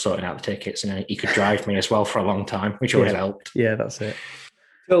ended up sorting out the tickets and he could drive me as well for a long time, which always helped. Yeah, that's it.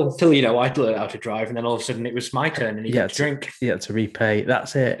 Till I'd learned how to drive, and then all of a sudden it was my turn and he had to drink. He had to repay.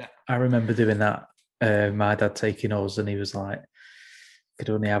 That's it. Yeah. I remember doing that. My dad taking us, and he was like, could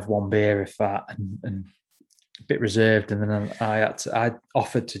only have one beer if that, and a bit reserved. And then I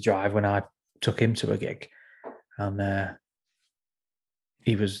offered to drive when I took him to a gig, and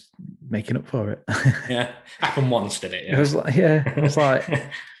he was making up for it. Yeah, happened once, did it? Yeah. It was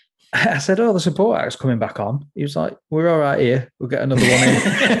like, I said, "Oh, the support act's coming back on." He was like, "We're all right here. We'll get another one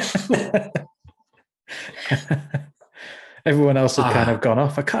in." Everyone else had kind of gone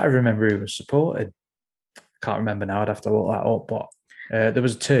off. I can't remember who was supported. Can't remember now. I'd have to look that up. But there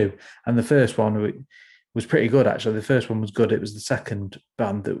was two, and the first one was pretty good actually. The first one was good. It was the second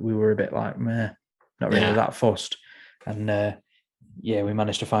band that we were a bit like, meh, not really that fussed, and. We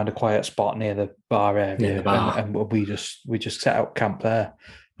managed to find a quiet spot near the bar area, and we just set out camp there.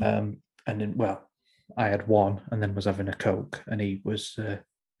 And then, I had one and then was having a Coke, and he was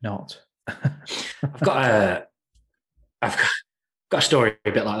not. I've got a story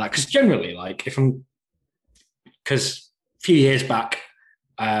a bit like that, because generally, like, because a few years back,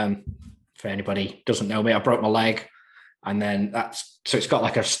 for anybody who doesn't know me, I broke my leg, and then so it's got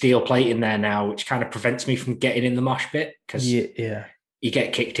like a steel plate in there now, which kind of prevents me from getting in the mosh pit, because Yeah. you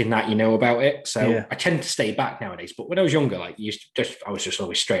get kicked in that, you know about it. So Yeah. I tend to stay back nowadays. But when I was younger, like, I was just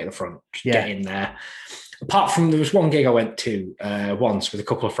always straight at the front, just Yeah. get in there. Apart from, there was one gig I went to once with a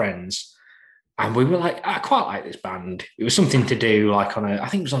couple of friends, and we were like, I quite like this band. It was something to do like I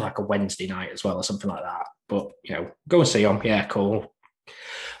think it was on like a Wednesday night as well, or something like that. But, go and see them. Yeah, cool.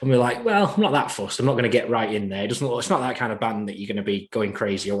 And we were like, well, I'm not that fussed. I'm not going to get right in there. It's not that kind of band that you're going to be going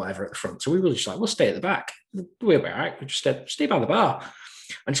crazy or whatever at the front. So we were just like, we'll stay at the back. We'll be all right. We'll just stay by the bar.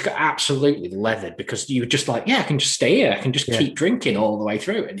 And just got absolutely leathered, because you were just like, yeah, I can just stay here. I can just keep drinking all the way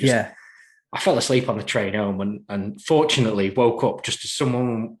through. And I fell asleep on the train home, and fortunately woke up just as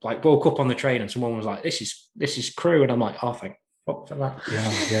someone like woke up on the train, and someone was like, this is Crew. And I'm like, oh, thank fuck for that.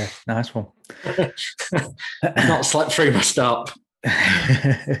 Yeah. Nice one. I've not slept through my stop.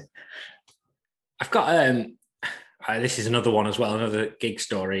 I've got this is another one as well, another gig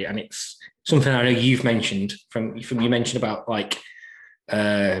story, and it's something I know you've mentioned from you mentioned about like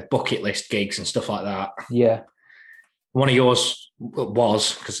bucket list gigs and stuff like that. Yeah. One of yours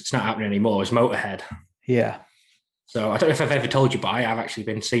was, because it's not happening anymore, is Motorhead. Yeah. So I don't know if I've ever told you, but I have actually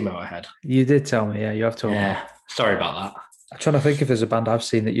been to see Motorhead. You did tell me, yeah. You have told me. Yeah. Sorry about that. I'm trying to think if there's a band I've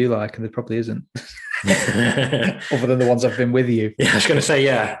seen that you like, and there probably isn't. Other than the ones I've been with you. Yeah, I was going to say,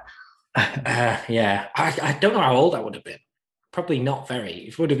 yeah. Yeah. I don't know how old I would have been. Probably not very.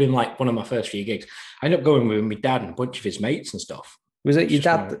 It would have been like one of my first few gigs. I ended up going with my dad and a bunch of his mates and stuff. Was it your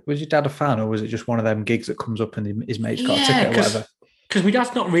dad? Was your dad a fan, or was it just one of them gigs that comes up and his mate's got a ticket or whatever? Because my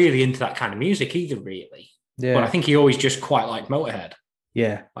dad's not really into that kind of music either, really. Yeah. But I think he always just quite liked Motorhead.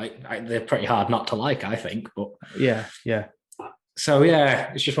 Yeah. Like, they're pretty hard not to like, I think. But yeah. So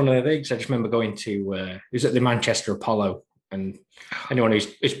yeah, it's just one of the things. I just remember going to it was at the Manchester Apollo, and anyone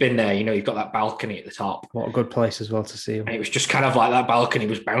who's been there, you've got that balcony at the top. What a good place as well to see him. And it was just kind of like that balcony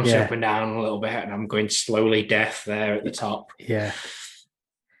was bouncing up and down a little bit, and I'm going slowly deaf there at the top. Yeah.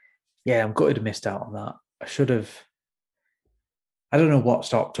 Yeah, I'm gutted I missed out on that. I should have. I don't know what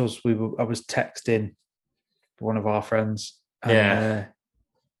stopped us. I was texting one of our friends. And,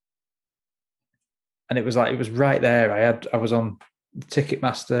 and it was right there. I was on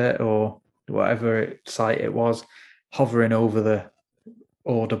Ticketmaster or whatever site it was, hovering over the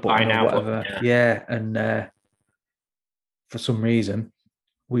order button or whatever. Yeah. And for some reason,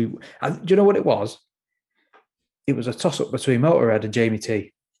 do you know what it was? It was a toss-up between Motorhead and Jamie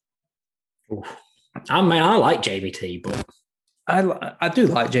T. Oof. I mean, I like Jamie T, but I do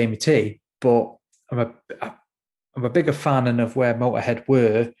like Jamie T, but I'm a bigger fan of where Motorhead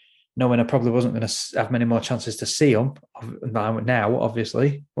were, knowing I probably wasn't going to have many more chances to see them now,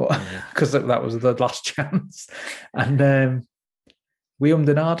 obviously, because that was the last chance. And we ummed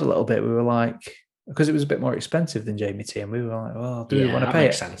and ahed a little bit. We were like, because it was a bit more expensive than Jamie T, and we were like, well, do we want to pay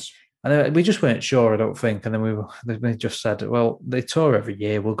it? Sense. And we just weren't sure, I don't think. And then they just said, well, they tour every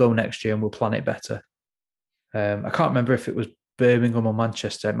year. We'll go next year and we'll plan it better. I can't remember if it was Birmingham or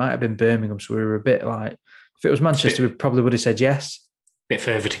Manchester. It might have been Birmingham. So we were a bit like, if it was Manchester, we probably would have said yes. A bit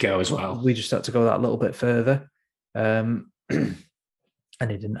further to go as well. We just had to go that little bit further. And it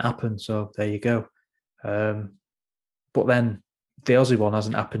didn't happen. So there you go. But then the Aussie one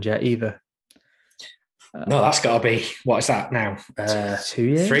hasn't happened yet either. No, that's got to be, what is that now? 2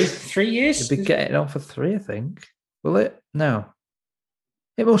 years? 3 years? It'd be getting on for 3, I think. Will it? No.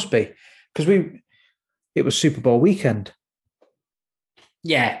 It must be. Because it was Super Bowl weekend.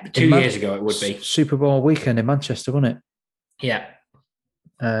 Yeah, 2 years ago it would be. Super Bowl weekend in Manchester, wasn't it? Yeah.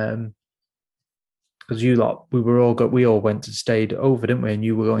 Because we all went and stayed over, didn't we? And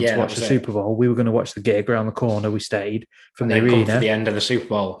you were going to watch the Super Bowl. We were going to watch the gig around the corner. We stayed from the arena. Come for the end of the Super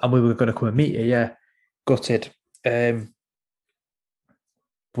Bowl. And we were going to come and meet you, yeah. Gutted. But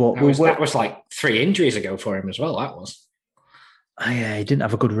that was like 3 injuries ago for him as well, that was. Yeah, he didn't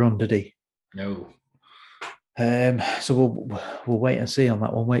have a good run, did he? No. So we'll wait and see on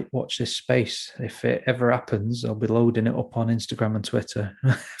that one. Watch this space. If it ever happens, I'll be loading it up on Instagram and Twitter.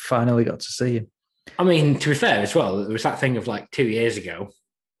 Finally got to see him. I mean, to be fair as well, there was that thing of like 2 years ago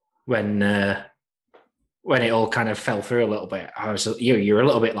when it all kind of fell through a little bit. You're a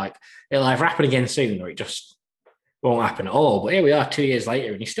little bit like, it'll either happen again soon or it just won't happen at all. But here we are 2 years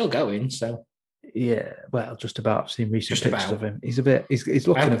later and he's still going. So yeah, well, just about. I've seen recent pictures of him. He's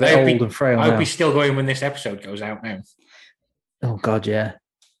looking a bit old and frail. I hope he's still going when this episode goes out now. Oh God, yeah.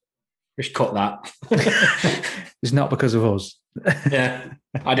 Just cut that. It's not because of us. Yeah,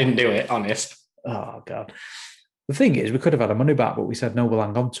 I didn't do it, honest. Oh, God. The thing is, we could have had our money back, but we said, no, we'll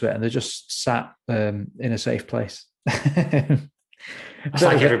hang on to it. And they just sat in a safe place. It's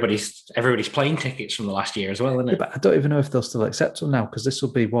like everybody's plane tickets from the last year as well, isn't it? Yeah, but I don't even know if they'll still accept them now, because this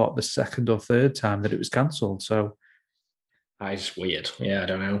will be, the second or third time that it was cancelled. So it's weird. Yeah, I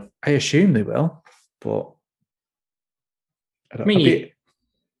don't know. I assume they will, but I mean,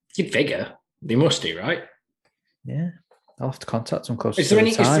 you'd figure they must do, right? Yeah, I'll have to contact them close. Is there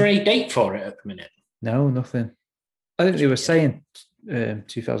any date for it at the minute? No, nothing. I think they were saying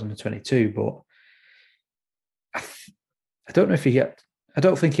 2022, but I don't know if I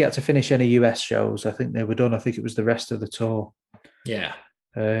don't think he had to finish any US shows. I think they were done. I think it was the rest of the tour. Yeah.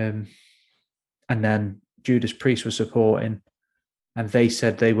 And then Judas Priest was supporting, and they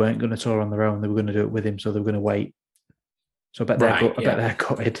said they weren't going to tour on their own. They were going to do it with him, so they were going to wait. So I bet they're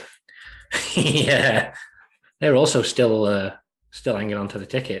gutted. Yeah. They're also still hanging on to the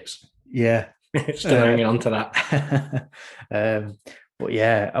tickets. Yeah. Still hanging on to that. But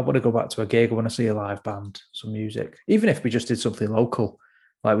yeah, I want to go back to a gig. I want to see a live band, some music, even if we just did something local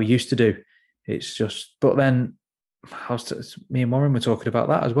like we used to do. It's just, but then me and Warren were talking about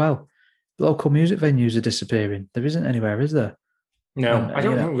that as well. Local music venues are disappearing. There isn't anywhere, is there? No, I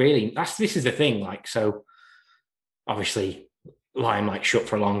don't know really. This is the thing. Like, so obviously Limelight shut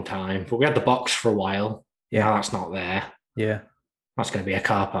for a long time, but we had the Box for a while. Yeah, now that's not there. Yeah, that's going to be a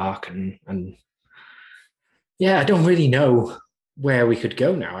car park, and yeah, I don't really know where we could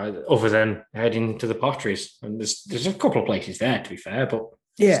go now, other than heading to the Potteries. And there's a couple of places there, to be fair, but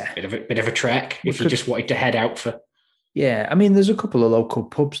yeah, it's a bit of a trek if you just wanted to head out for. Yeah, I mean, there's a couple of local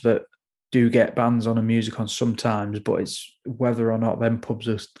pubs that do get bands on and music on sometimes, but it's whether or not them pubs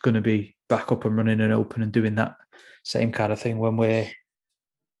are going to be back up and running and open and doing that same kind of thing when we're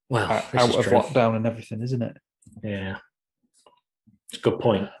out of lockdown and everything, isn't it? Yeah, it's a good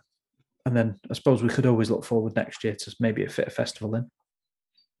point. And then I suppose we could always look forward next year to maybe fit a festival in.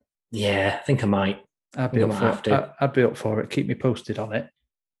 Yeah, I think I might. I'd be up for it. Keep me posted on it.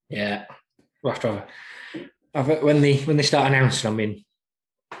 Yeah, we'll have to have it when they start announcing them in,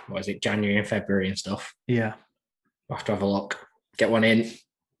 what is it, January and February and stuff. Yeah, we'll have to have a look, get one in.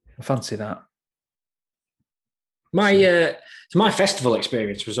 I fancy that. My festival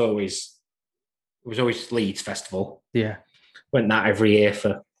experience was always Leeds Festival. Yeah, went that every year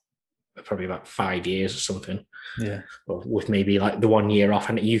for probably about 5 years or something. Yeah, with maybe like the 1 year off,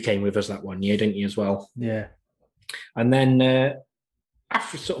 and you came with us that 1 year, didn't you, as well? Yeah. And then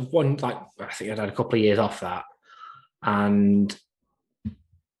after sort of I think I'd had a couple of years off that, and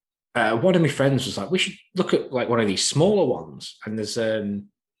one of my friends was like, we should look at like one of these smaller ones. And there's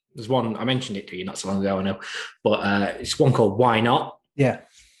one, I mentioned it to you not so long ago, I know, but it's one called Why Not? Yeah.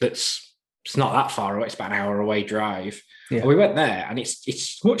 It's not that far away. It's about an hour away drive. Yeah. And we went there, and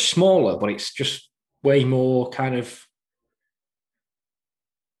it's much smaller, but it's just way more kind of,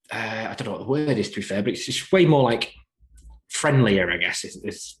 I don't know what the word is, to be fair, but it's just way more like friendlier, I guess,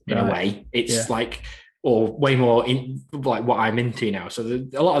 is in a way. It's like, or way more in like what I'm into now. So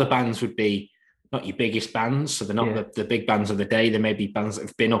a lot of the bands would be not your biggest bands, so they're not the big bands of the day. There may be bands that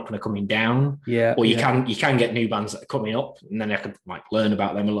have been up and are coming down. Yeah. Or you can get new bands that are coming up, and then I could like learn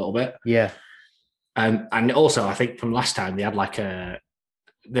about them a little bit. Yeah. And also I think from last time they had like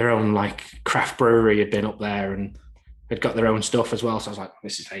their own like craft brewery had been up there and had got their own stuff as well. So I was like,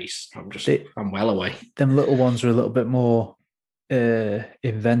 this is ace. I'm well away. Them little ones are a little bit more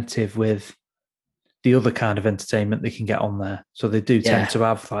inventive with the other kind of entertainment they can get on there. So they do tend to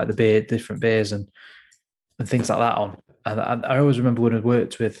have like different beers and things like that on. And I always remember when I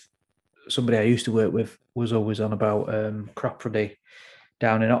worked with somebody I used to work with was always on about Cropredy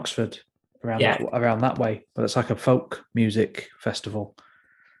down in Oxford around that way. But it's like a folk music festival.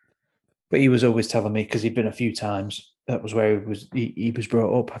 But he was always telling me, because he'd been a few times, that was where he was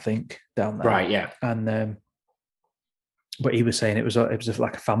brought up, I think, down there. Right, yeah. And but he was saying it was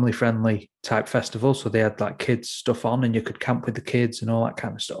like a family friendly type festival, so they had like kids stuff on, and you could camp with the kids and all that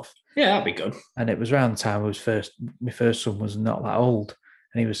kind of stuff. Yeah, that'd be good. And it was around the time my first son was not that old,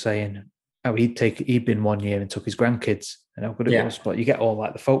 and he was saying how he'd been 1 year and took his grandkids, and how good it was. But you get all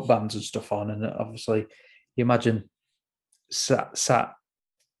like the folk bands and stuff on, and obviously you imagine sat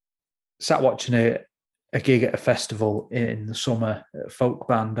watching a gig at a festival in the summer, a folk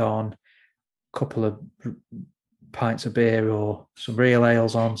band on, a couple of pints of beer or some real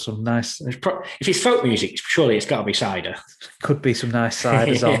ales on, some nice. If it's folk music, surely it's got to be cider. Could be some nice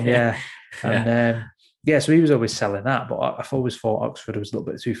ciders on, yeah. And so he was always selling that, but I've always thought Oxford was a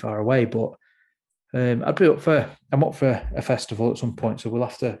little bit too far away. But I'm up for a festival at some point, so we'll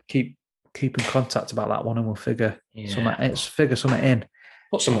have to keep keep in contact about that one, and we'll figure Yeah. something in.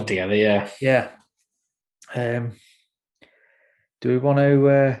 Put something together, yeah. Yeah. Do we want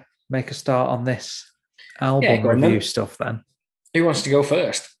to make a start on this album Go on review then. stuff then? Who wants to go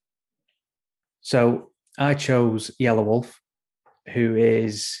first? So I chose Yellow Wolf, who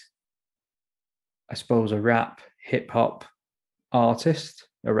is, I suppose, a rap hip hop artist,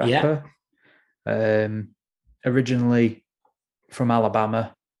 a rapper. Originally from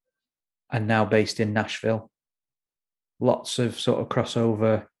Alabama and now based in Nashville. Lots of sort of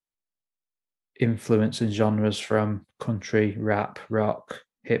crossover influence and genres from country, rap, rock,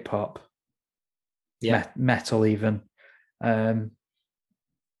 hip hop, metal even. I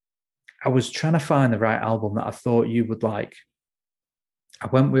was trying to find the right album that I thought you would like. I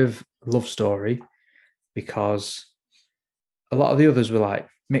went with Love Story because a lot of the others were like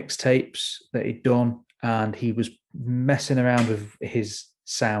mixtapes that he'd done, and he was messing around with his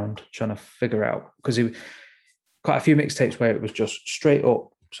sound, trying to figure out, because he quite a few mixtapes where it was just straight up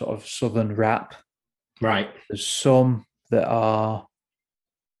sort of southern rap. Right. There's some that are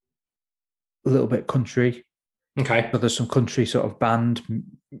a little bit country. Okay. But there's some country sort of band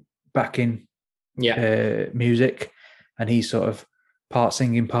backing music, and he's sort of part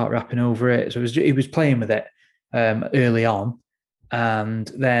singing, part rapping over it. So he was playing with it early on, and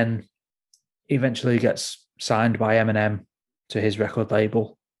then eventually gets signed by Eminem to his record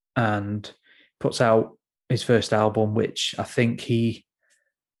label and puts out his first album, which I think he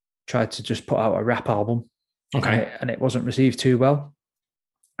tried to just put out a rap album. Okay. And it wasn't received too well.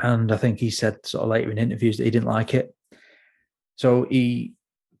 And I think he said sort of later in interviews that he didn't like it. So he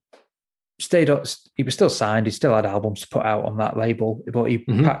stayed up, he was still signed, he still had albums to put out on that label, but he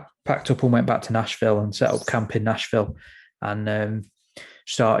packed up and went back to Nashville and set up camp in Nashville, and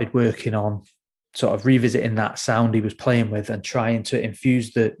started working on sort of revisiting that sound he was playing with and trying to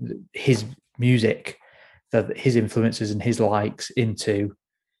infuse his music, his influences and his likes into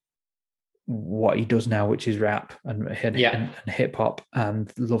what he does now, which is rap and hip hop.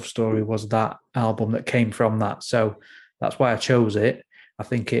 And Love Story was that album that came from that. So that's why I chose it. I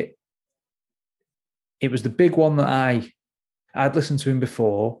think it was the big one that I'd listened to him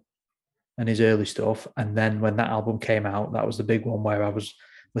before and his early stuff. And then when that album came out, that was the big one where I was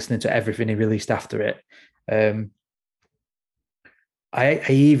listening to everything he released after it. I've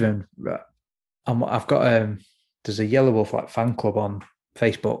got there's a Yellow Wolf like fan club on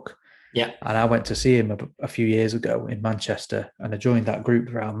Facebook. Yeah. And I went to see him a few years ago in Manchester, and I joined that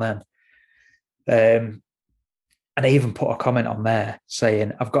group around then. And I even put a comment on there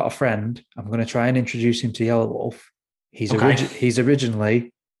saying, I've got a friend, I'm going to try and introduce him to Yellow Wolf. He's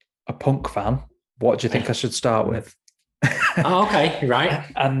originally a punk fan. What do you think I should start with? Oh, okay, right.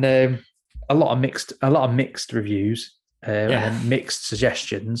 And a lot of mixed reviews and mixed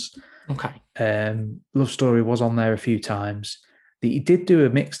suggestions. Okay. Love Story was on there a few times. He did do a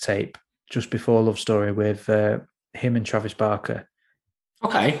mixtape just before Love Story with him and Travis Barker.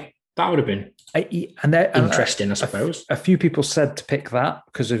 Okay, that would have been interesting, I suppose. A few people said to pick that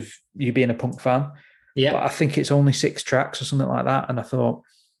because of you being a punk fan. Yeah. But I think it's only 6 tracks or something like that. And I thought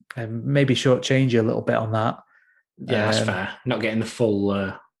maybe shortchange you a little bit on that. Yeah, that's fair. Not getting the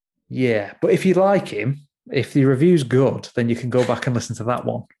full... Yeah, but if you like him, if the review's good, then you can go back and listen to that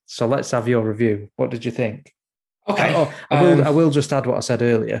one. So let's have your review. What did you think? Okay. I will just add what I said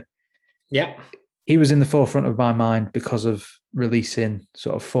earlier. Yeah. He was in the forefront of my mind because of releasing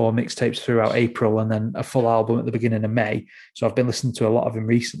sort of 4 mixtapes throughout April and then a full album at the beginning of May. So I've been listening to a lot of him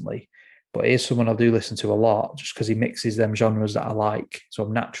recently. But he is someone I do listen to a lot just because he mixes them genres that I like. So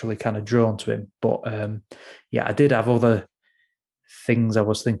I'm naturally kind of drawn to him. But I did have other things I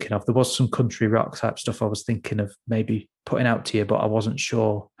was thinking of. There was some country rock type stuff I was thinking of maybe putting out to you, but I wasn't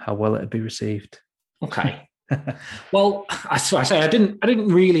sure how well it'd be received. Okay. Well, I didn't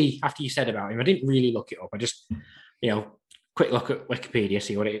really, after you said about him, I didn't really look it up. I just, quick look at Wikipedia,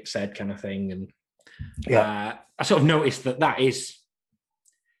 see what it said kind of thing. And I sort of noticed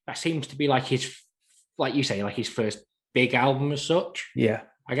that seems to be like his, like you say, like his first big album as such. Yeah.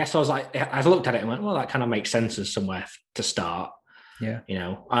 I guess I looked at it and went, well, that kind of makes sense as somewhere to start. Yeah.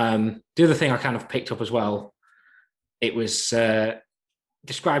 The other thing I kind of picked up as well, it was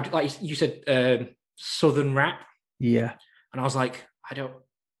described, like you said, Southern rap. Yeah. And I was like,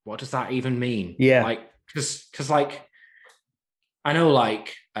 what does that even mean? Yeah. Like, because like, I know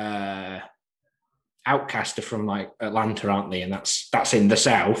like Outkast are from like Atlanta, aren't they? And that's in the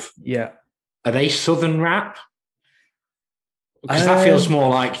South. Yeah. Are they Southern rap? Because that feels more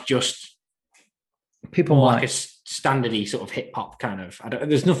like just people more like a standardy sort of hip hop kind of.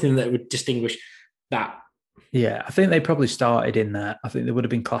 There's nothing that would distinguish that Yeah, I think they probably started in that. I think they would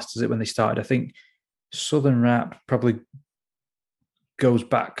have been classed as it when they started. I think Southern rap probably goes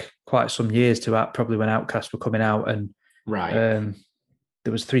back quite some years to probably when Outkast were coming out, and Right.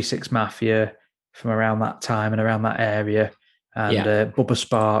 There was 3 6 Mafia from around that time and around that area, and Yeah. Bubba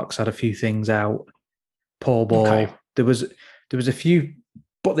Sparks had a few things out. Paul Ball. Okay. There was a few,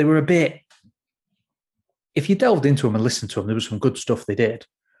 but they were a bit. If you delved into them and listened to them, there was some good stuff they did,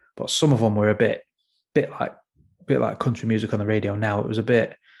 but some of them were a bit like country music on the radio. Now it was a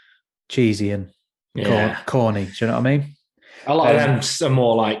bit cheesy and Yeah. corny. Do you know what I mean? A lot of them are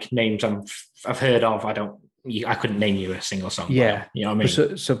more like names I've heard of. I couldn't name you a single song. Yeah, you know what I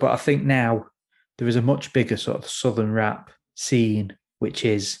mean. But I think now there is a much bigger sort of Southern rap scene, which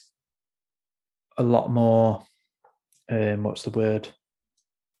is a lot more. What's the word?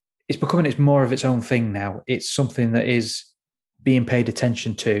 It's more of its own thing now. It's something that is being paid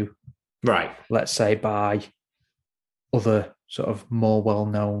attention to, right? Let's say by other sort of more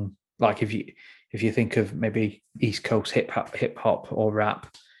well-known, like if you think of maybe East Coast hip hop or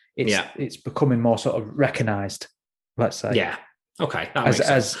rap, it's becoming more sort of recognized. Let's say, yeah, okay, that as makes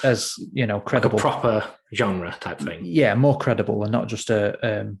sense. as you know, credible, like a proper genre type thing. Yeah, more credible and not just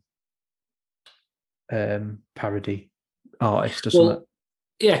a parody artist or something.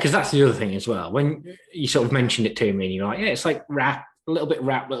 Yeah, because that's the other thing as well. When you sort of mentioned it to me, and you're like, yeah, it's like rap, a little bit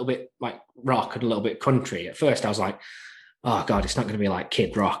like rock, and a little bit country. At first, I was like, oh God, it's not going to be like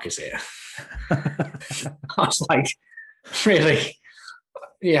Kid Rock, is it? I was like, really?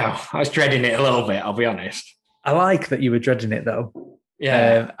 Yeah, I was dreading it a little bit, I'll be honest. I like that you were dreading it though.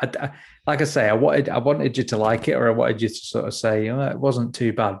 Yeah. Like I say, I wanted you to like it, or I wanted you to sort of say, oh, it wasn't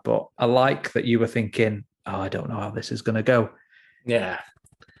too bad, but I like that you were thinking, oh, I don't know how this is going to go. Yeah.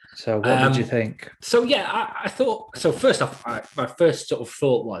 So what did you think? So yeah, I thought, so first off, my first sort of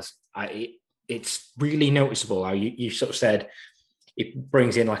thought was, it's really noticeable how you sort of said it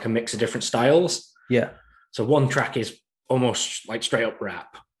brings in like a mix of different styles. Yeah. So one track is almost like straight up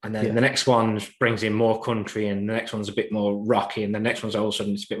rap, and then the next one brings in more country, and the next one's a bit more rocky, and the next one's all of a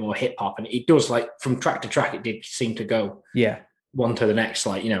sudden it's a bit more hip hop, and it does, like, from track to track, it did seem to go one to the next,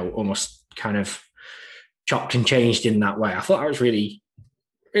 like, you know, almost kind of chopped and changed in that way. I thought that was really,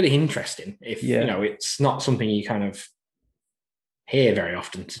 really interesting. You know, it's not something you kind of hear very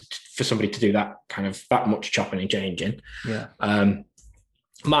often for somebody to do that kind of that much chopping and changing. Yeah.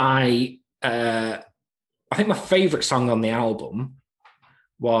 I think my favorite song on the album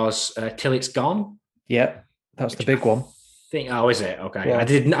was Till It's Gone. Yeah, that's the big one. Oh, is it? Okay. Yeah.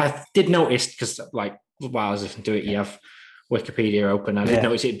 I did notice, because like while I was listening to it, you have Wikipedia open. I did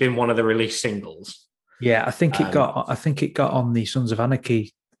notice it had been one of the release singles. Yeah, I think it got on the Sons of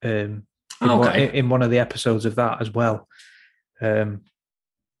Anarchy in one of the episodes of that as well. I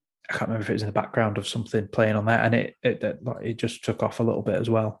can't remember if it was in the background of something playing on that, and it just took off a little bit as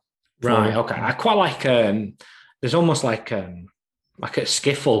well. Right. Okay. I quite like. There's almost like a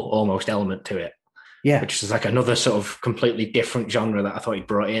skiffle almost element to it. Yeah. Which is like another sort of completely different genre that I thought he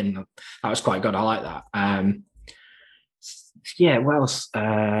brought in. That was quite good. I like that. Yeah. What else?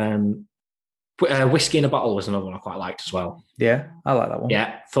 Whiskey in a Bottle was another one I quite liked as well. Yeah, I like that one.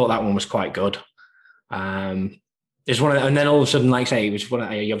 Yeah, thought that one was quite good. There's one, and then all of a sudden, like I say, it was one.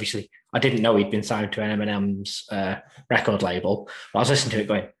 Obviously, I didn't know he'd been signed to Eminem's record label, but I was listening to it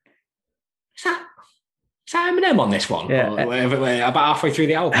going, is that Eminem on this one? Yeah. About halfway through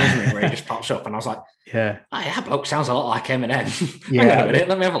the album, isn't it, where he just pops up, and I was like, yeah, that bloke sounds a lot like Eminem. Yeah. Hang on a minute,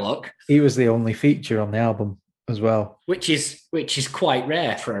 let me have a look. He was the only feature on the album as well, which is quite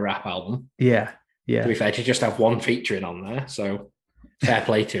rare for a rap album. Yeah. To be fair, to just have one featuring on there, so fair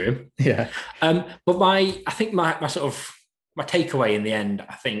play to him. Yeah. But I think my sort of my takeaway in the end,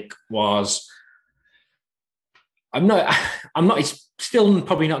 I think, was I'm not still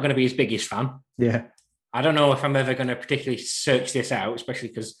probably not going to be his biggest fan. Yeah. I don't know if I'm ever going to particularly search this out, especially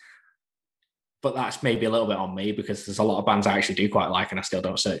because, but that's maybe a little bit on me, because there's a lot of bands I actually do quite like, and I still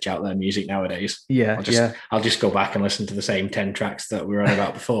don't search out their music nowadays. Yeah. I'll just go back and listen to the same 10 tracks that we were on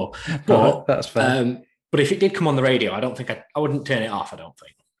about before. But that's fair. But if it did come on the radio, I don't think I wouldn't turn it off, I don't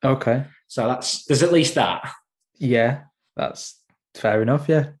think. Okay. So there's at least that. Yeah, that's fair enough.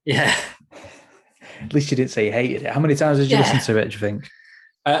 Yeah. Yeah. At least you didn't say you hated it. How many times did you listen to it, do you think?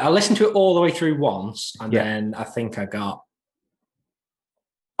 I listened to it all the way through once, and then I think I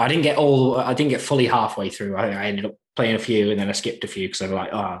didn't get fully halfway through. I ended up playing a few, and then I skipped a few because I was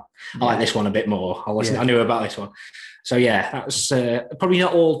like, I like this one a bit more. I knew about this one. So yeah, that was probably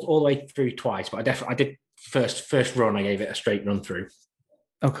not all the way through twice, but I did first run. I gave it a straight run through.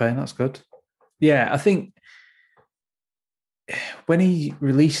 Okay, that's good. Yeah, I think when he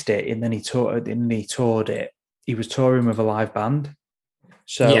released it and then he toured it, he was touring with a live band.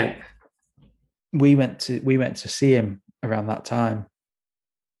 So we went to see him around that time,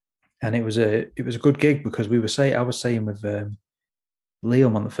 and it was a good gig because I was saying with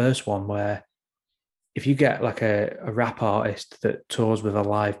Liam on the first one, where if you get like a rap artist that tours with a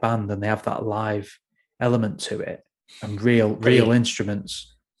live band and they have that live element to it and real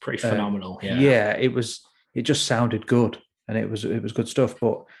instruments, pretty phenomenal. It just sounded good, and it was good stuff.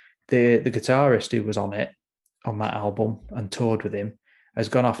 But the guitarist who was on that album and toured with him has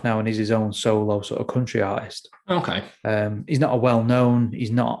gone off now and he's his own solo sort of country artist. Okay. He's not a well-known,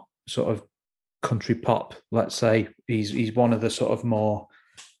 he's not sort of country pop, let's say. He's one of the sort of more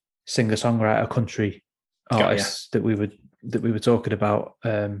singer-songwriter country artists that we were talking about.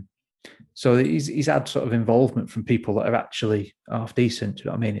 So he's had sort of involvement from people that are actually half decent. Do you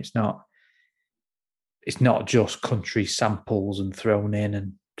know what I mean? It's not just country samples and thrown in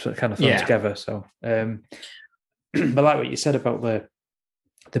and sort of kind of thrown together. So, but like what you said about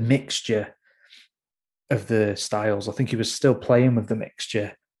the mixture of the styles, I think he was still playing with the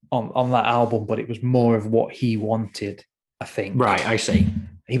mixture on that album, but it was more of what he wanted, I think. Right, I see.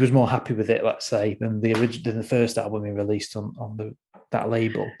 He was more happy with it, let's say, than the first album he released on that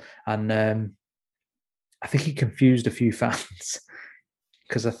label. And I think he confused a few fans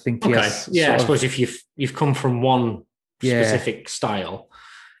because I think he has. Yeah, I suppose if you've come from one specific style,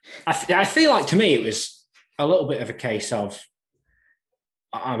 I feel like to me it was a little bit of a case of.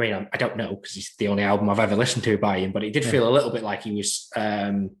 I mean, I don't know because it's the only album I've ever listened to by him, but it did feel a little bit like he was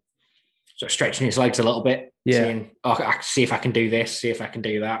sort of stretching his legs a little bit, saying, "Oh, I can see if I can do this, see if I can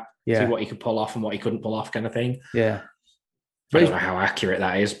do that, see what he could pull off and what he couldn't pull off," kind of thing. Yeah, I don't know how accurate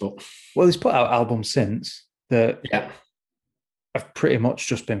that is, but he's put out albums since that have pretty much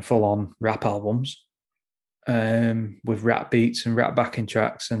just been full on rap albums, with rap beats and rap backing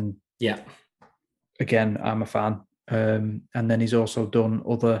tracks, and again, I'm a fan. And then he's also done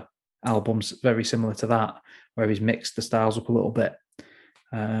other albums very similar to that, where he's mixed the styles up a little bit.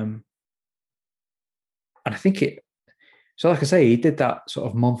 And I think so like I say, he did that sort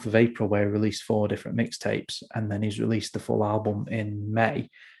of month of April where he released 4 different mixtapes, and then he's released the full album in May.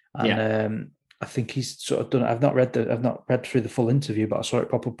 And I think he's sort of done. I've not read through the full interview, but I saw it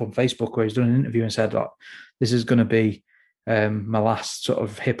pop up on Facebook where he's done an interview and said, "Look, this is going to be my last sort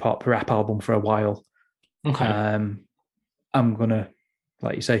of hip hop rap album for a while. Okay. I'm gonna,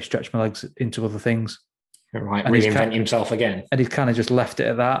 like you say, stretch my legs into other things." Right, and reinvent himself again. And he's kind of just left it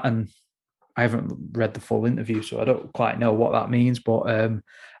at that. And I haven't read the full interview, so I don't quite know what that means. But I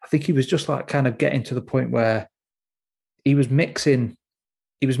think he was just like kind of getting to the point where he was mixing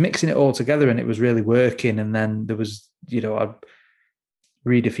it all together, and it was really working. And then there was, I'd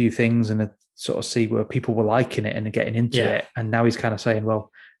read a few things and I'd sort of see where people were liking it and getting into it. And now he's kind of saying,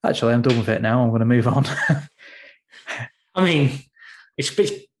 "Well, actually, I'm done with it now. I'm going to move on." I mean,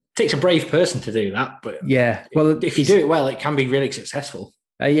 it takes a brave person to do that, but if you do it well, it can be really successful.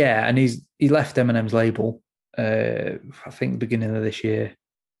 And he left Eminem's label, I think beginning of this year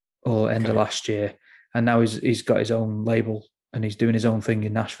or end of last year, and now he's got his own label and he's doing his own thing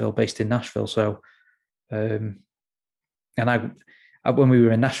in Nashville, based in Nashville. So, and I when we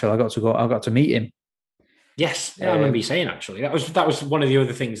were in Nashville, I got to meet him. Yes, I remember you saying actually that was one of the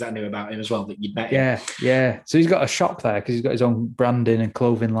other things that I knew about him as well, that you'd met him. Yeah. So he's got a shop there because he's got his own branding and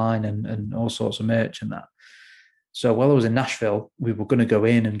clothing line and all sorts of merch and that. So while I was in Nashville, we were going to go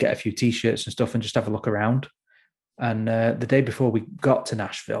in and get a few T-shirts and stuff and just have a look around. And the day before we got to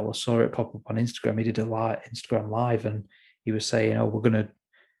Nashville, I saw it pop up on Instagram. He did a Instagram live, and he was saying, "Oh, we're gonna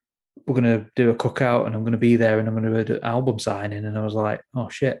do a cookout, and I'm gonna be there, and I'm gonna do an album signing." And I was like, "Oh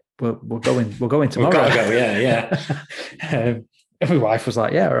shit, we're going tomorrow." We've got to go, yeah. And my wife was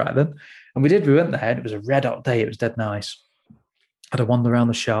like, "Yeah, all right then." And we did. We went there, and it was a red hot day. It was dead nice. Had a wander around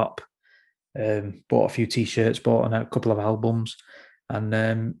the shop, bought a few T-shirts, bought a couple of albums,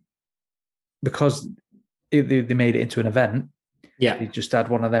 and because they made it into an event. Yeah, they just had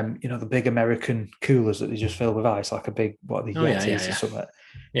one of them, the big American coolers that they just fill with ice, like a big Yetis or something.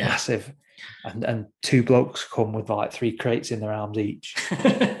 Yeah. Massive. And 2 blokes come with like 3 crates in their arms each,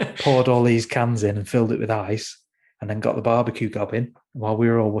 poured all these cans in and filled it with ice, and then got the barbecue going. While we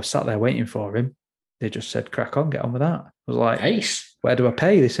were sat there waiting for him, they just said, "Crack on, get on with that." I was like, "Nice. Where do I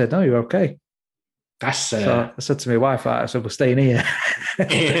pay?" They said, "No, you're okay." That's so I said to my wife, I said, "We're staying here."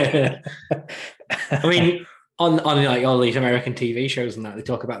 I mean, on like all these American TV shows and that, they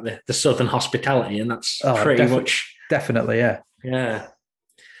talk about the Southern hospitality, and that's pretty much definitely, yeah.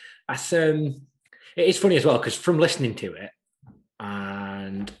 That's it's funny as well because from listening to it, and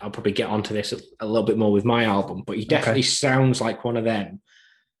and I'll probably get onto this a little bit more with my album, but he definitely sounds like one of them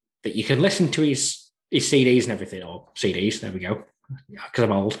that you can listen to his CDs and everything, or CDs, there we go, because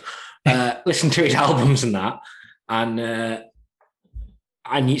I'm old. Listen to his albums and that, and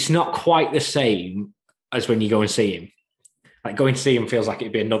it's not quite the same as when you go and see him. Like, going to see him feels like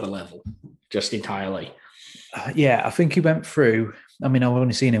it'd be another level, just entirely. Yeah, I think he went through. I mean, I've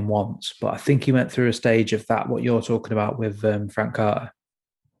only seen him once, but I think he went through a stage of that, what you're talking about with Frank Carter.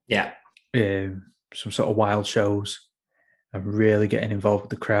 Yeah. Some sort of wild shows and really getting involved with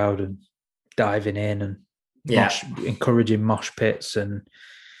the crowd and diving in and encouraging mosh pits and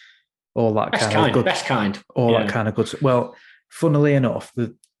all that best kind of good. Best kind. That kind of good. Well, funnily enough,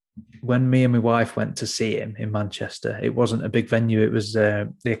 when me and my wife went to see him in Manchester, it wasn't a big venue. It was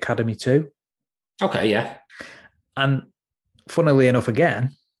the Academy 2. Okay, yeah. And funnily enough,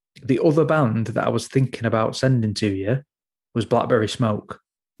 again, the other band that I was thinking about sending to you was Blackberry Smoke.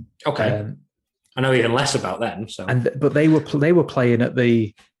 Okay. I know even less about them. So, but they were playing at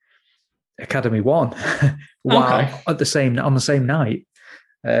the Academy 1 while on the same night.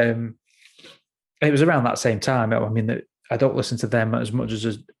 It was around that same time. I mean, I don't listen to them as much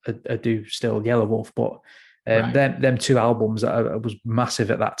as I do still Yellow Wolf, but them two albums I was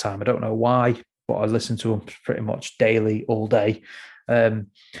massive at that time. I don't know why, but I listened to them pretty much daily, all day.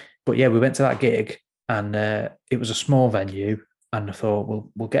 But yeah, we went to that gig, and it was a small venue, and I thought,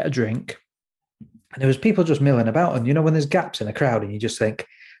 we'll get a drink. And there was people just milling about, and when there's gaps in a crowd, and you just think,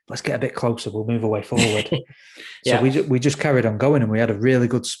 let's get a bit closer, we'll move away forward. So we just carried on going, and we had a really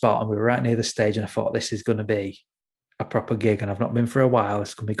good spot, and we were right near the stage, and I thought, this is going to be a proper gig, and I've not been for a while.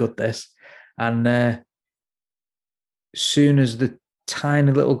 It's going to be good, this. And as soon as the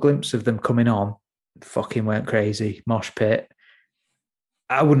tiny little glimpse of them coming on, fucking went crazy. Mosh pit.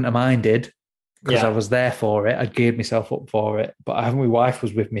 I wouldn't have minded because I was there for it. I'd geared myself up for it. But my wife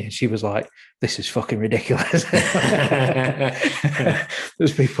was with me, and she was like, this is fucking ridiculous.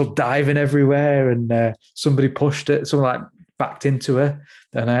 There's people diving everywhere, and somebody pushed it. Someone like backed into her,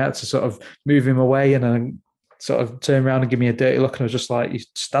 and I had to sort of move him away, and then sort of turned around and give me a dirty look, and I was just like, you're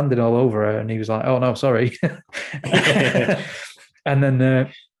standing all over her. And he was like, oh no, sorry. And then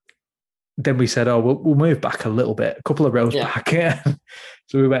we said, we'll move back a little bit, a couple of rows back.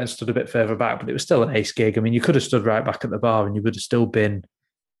 So we went and stood a bit further back, but it was still an ace gig. I mean, you could have stood right back at the bar, and you would have still been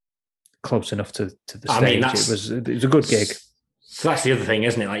close enough to the stage. I mean, it was a good gig. So that's the other thing,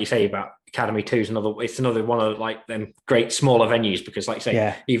 isn't it? Like you say about Academy 2 is another one of like them great smaller venues, because like you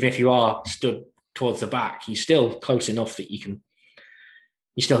say, even if you are stood towards the back, you're still close enough that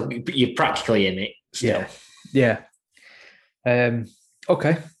you're practically in it still. Yeah.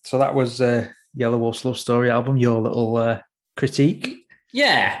 Okay, so that was Yellow Wolf's Love Story album, your little critique.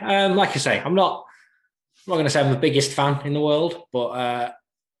 Yeah, like I say, I'm not going to say I'm the biggest fan in the world, but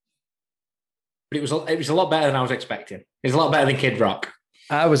it was a lot better than I was expecting. It was a lot better than Kid Rock.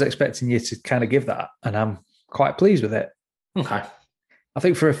 I was expecting you to kind of give that, and I'm quite pleased with it. Okay. I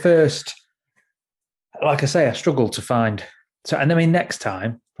think for a first, like I say, I struggled to find. So, and I mean, next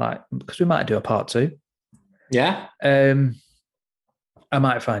time, because we might do a part 2. Yeah. I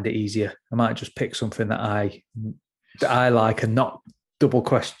might find it easier. I might just pick something that I like and not double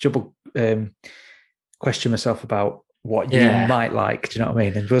question myself about what you might like. Do you know what I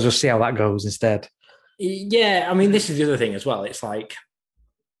mean? And we'll just see how that goes instead. Yeah, I mean, this is the other thing as well. It's like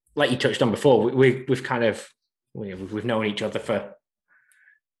you touched on before. We've kind of we've known each other for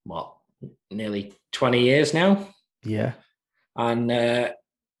nearly 20 years now. Yeah, and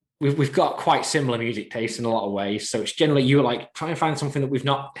we've got quite similar music tastes in a lot of ways. So it's generally you like try and find something that we've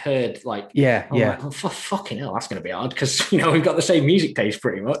not heard. Like, like, for fucking hell, that's going to be hard because we've got the same music taste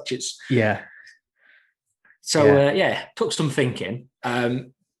pretty much. It's So took some thinking.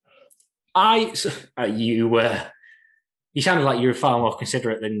 You sounded like you were far more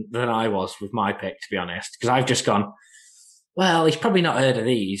considerate than I was with my pick, to be honest, because I've just gone, well, he's probably not heard of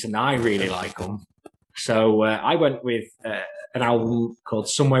these, and I really like them. So I went with an album called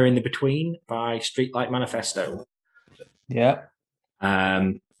Somewhere in the Between by Streetlight Manifesto. Yeah.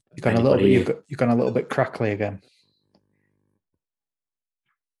 You've gone a little bit crackly again.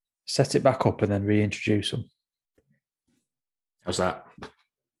 Set it back up and then reintroduce them. How's that?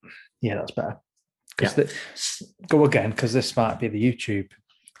 Yeah, that's better. Go again, because this might be the YouTube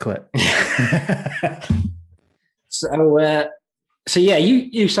clip. So yeah,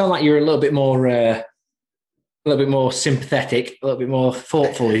 you sound like you're a little bit more sympathetic, a little bit more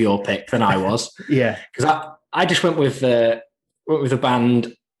thoughtful of your pick than I was. Yeah, because I just went with a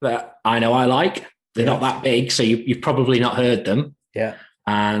band that I know I like. They're not that big, so you've probably not heard them. Yeah,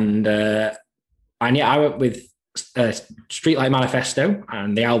 and I went with Streetlight Manifesto,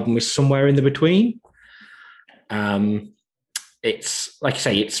 and the album is Somewhere in the Between. It's like I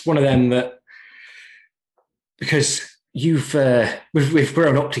say, it's one of them that, because we've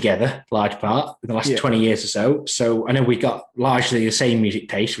grown up together, large part, in the last 20 years or so. So I know we got largely the same music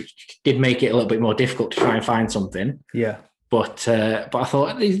taste, which did make it a little bit more difficult to try and find something. Yeah. But I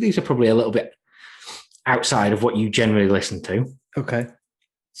thought these are probably a little bit outside of what you generally listen to. Okay.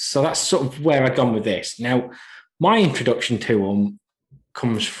 So that's sort of where I've gone with this. Now, my introduction to them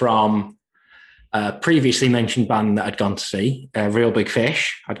comes from a previously mentioned band that I'd gone to see, Real Big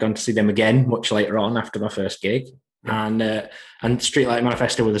Fish. I'd gone to see them again much later on after my first gig. Yeah. And Streetlight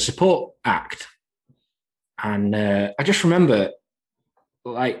Manifesto were the support act. And I just remember,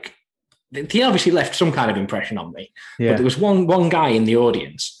 like, he obviously left some kind of impression on me. Yeah. But there was one guy in the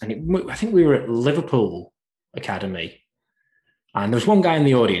audience, and I think we were at Liverpool Academy. And there was one guy in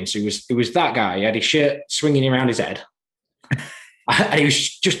the audience who was that guy. He had his shirt swinging around his head. And he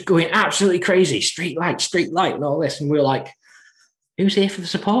was just going absolutely crazy. Street light, and all this. And we were like, who's here for the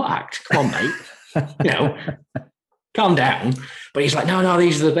support act? Come on, mate. Calm down. But he's like, no,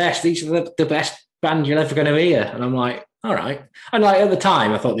 these are the best. These are the best band you're ever going to hear. And I'm like, all right. And like at the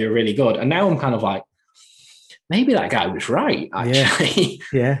time, I thought they were really good. And now I'm kind of like, maybe that guy was right, actually.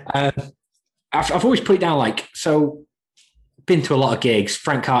 Yeah. I've always put it down like, so been to a lot of gigs.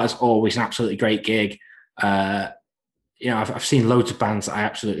 Frank Carter's always an absolutely great gig. I've seen loads of bands that I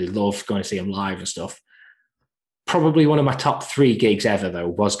absolutely love, going to see them live and stuff. Probably one of my top 3 gigs ever, though,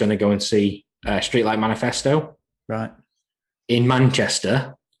 was going to go and see Streetlight Manifesto. Right. In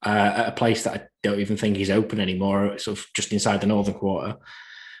Manchester, at a place that I don't even think is open anymore, sort of just inside the Northern Quarter.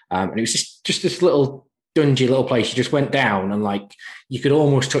 And it was just this little dungy little place. You just went down and like you could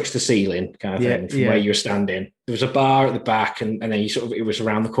almost touch the ceiling kind of thing from where you were standing. There was a bar at the back and then it was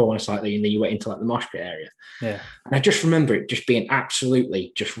around the corner slightly, and then you went into like the mosh pit area. Yeah. And I just remember it just being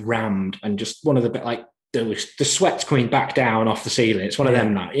absolutely just rammed, and just one of the bit like there was the sweat's coming back down off the ceiling. It's one of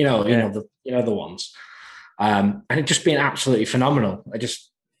them now, you know the ones. And it just being absolutely phenomenal. It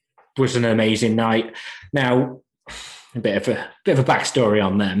just was an amazing night. Now, a bit of a backstory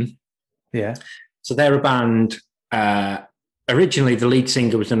on them. Yeah. So they're a band. Originally, the lead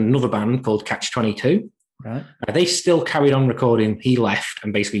singer was in another band called Catch 22. Right. They still carried on recording. He left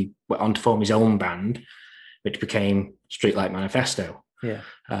and basically went on to form his own band, which became Streetlight Manifesto. Yeah.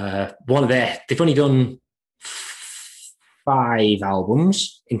 They've only done 5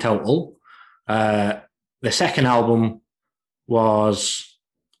 albums in total. The second album was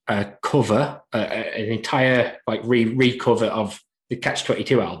a cover, an entire like recover of the Catch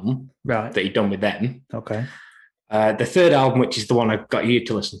 22 album, right, that he'd done with them. Okay. The third album, which is the one I got you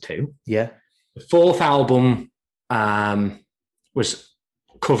to listen to. Yeah. The fourth album was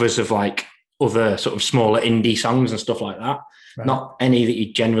covers of like other sort of smaller indie songs and stuff like that. Right. Not any that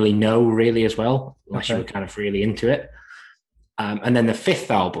you generally know really as well, unless you were kind of really into it. And then the fifth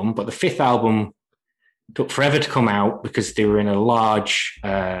album took forever to come out because they were in a large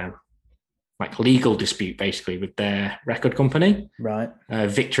like legal dispute basically with their record company, right?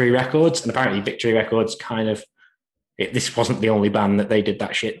 Victory Records, and apparently Victory Records this wasn't the only band that they did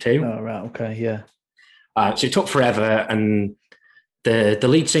that shit to. Oh, right, okay, yeah. So it took forever, and the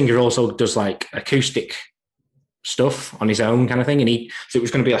lead singer also does like acoustic stuff on his own kind of thing, and so it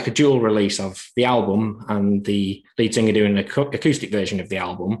was going to be like a dual release of the album and the lead singer doing an acoustic version of the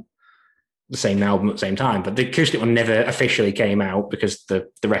album. The same album at the same time, but the acoustic one never officially came out because the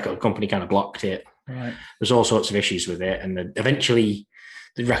record company kind of blocked it. Right. There's all sorts of issues with it, and eventually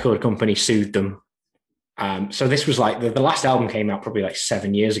the record company sued them. So this was like the last album came out probably like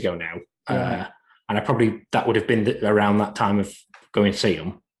 7 years ago now, right. And that would have been around that time of going to see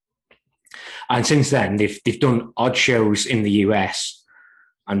them. And since then, they've done odd shows in the US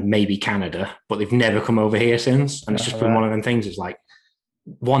and maybe Canada, but they've never come over here since. And it's just been one of them things. It's like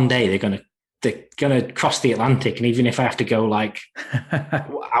one day they're gonna cross the Atlantic, and even if I have to go, like,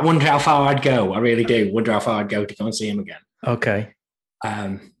 I wonder how far I'd go. I really do wonder how far I'd go to go and see him again. Okay.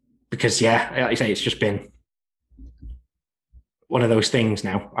 Because like I say, it's just been one of those things.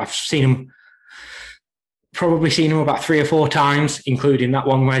 Now I've probably seen him about 3 or 4 times, including that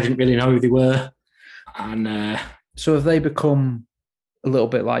one where I didn't really know who they were. And so have they become a little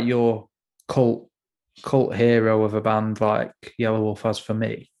bit like your cult hero of a band like Yelawolf has for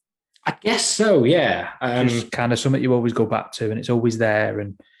me? I guess so, yeah. Just kind of something you always go back to, and it's always there.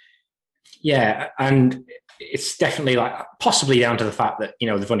 And yeah, and it's definitely like possibly down to the fact that,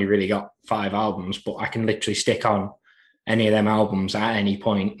 they've only really got 5 albums, but I can literally stick on any of them albums at any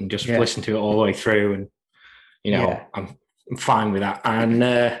point and just listen to it all the way through. And, I'm fine with that. And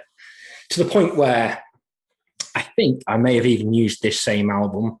to the point where I think I may have even used this same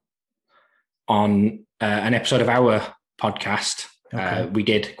album on an episode of our podcast we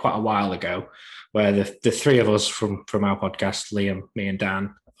did quite a while ago, where the three of us from our podcast, Liam, me, and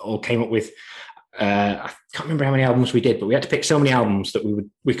Dan, all came up with. I can't remember how many albums we did, but we had to pick so many albums that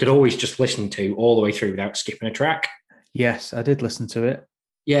we could always just listen to all the way through without skipping a track. Yes, I did listen to it.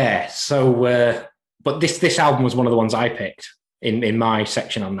 Yeah. So, but this album was one of the ones I picked in my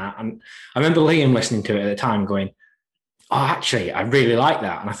section on that, and I remember Liam listening to it at the time, going, "Oh, actually, I really like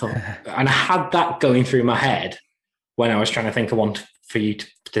that." And I thought, and I had that going through my head when I was trying to think of one for you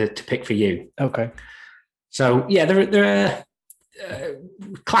to pick for you. Okay. So yeah, they're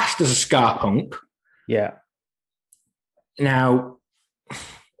classed as a ska punk. Yeah. Now,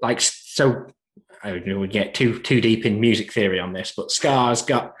 like, so I don't know, we get too deep in music theory on this, but ska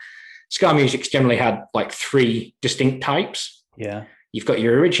music's generally had like three distinct types. Yeah. You've got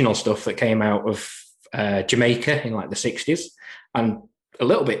your original stuff that came out of Jamaica in like the 60s and a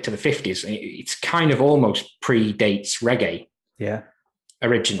little bit to the 50s. It's kind of almost predates reggae. Yeah.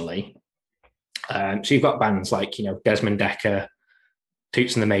 Originally. So you've got bands like, Desmond Dekker,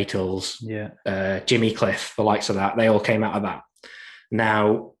 Toots and the Maytals, Jimmy Cliff, the likes of that. They all came out of that.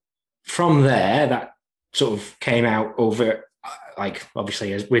 Now, from there, that sort of came out over, like,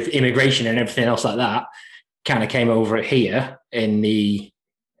 obviously, as with immigration and everything else like that, kind of came over here in the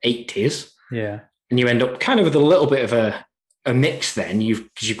 80s. Yeah. And you end up kind of with a little bit of a mix then,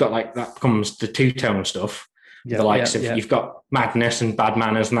 because you've got like, that comes the two-tone stuff. The likes of, you've got Madness and Bad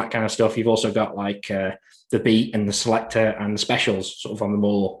Manners and that kind of stuff. You've also got like the Beat and the Selector and the Specials sort of on the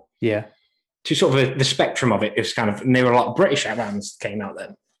more. Yeah. To sort of the spectrum of it is kind of, and there were a lot of British bands that came out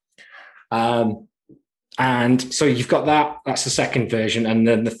then. And so you've got that's the second version. And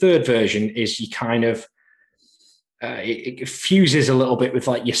then the third version is you kind of, it fuses a little bit with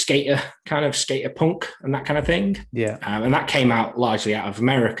like your skater punk and that kind of thing. Yeah. And that came out largely out of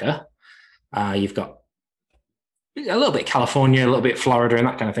America. You've got a little bit California, a little bit Florida and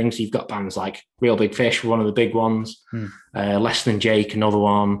that kind of thing. So you've got bands like Real Big Fish, one of the big ones, Less Than Jake, another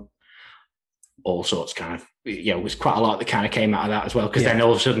one, all sorts kind of, it was quite a lot that kind of came out of that as well. Because then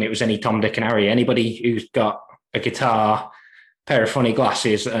all of a sudden it was any Tom, Dick and Harry. Anybody who's got a guitar, pair of funny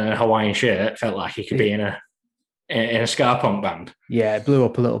glasses and a Hawaiian shirt felt like he could be in a ska punk band. Yeah, it blew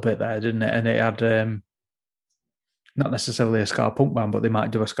up a little bit there, didn't it? And it had not necessarily a ska punk band, but they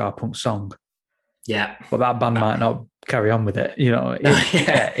might do a ska punk song. Yeah. But that band might not carry on with it.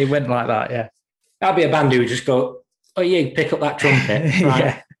 It went like that, yeah. That'd be a band who would just go, "Oh, yeah, pick up that trumpet."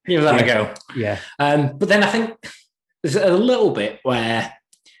 Right. Give that a go. Yeah. But then I think there's a little bit where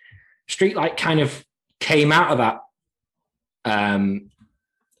Streetlight kind of came out of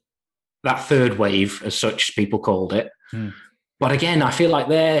that third wave, as such people called it. But again, I feel like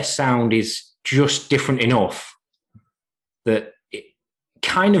their sound is just different enough that it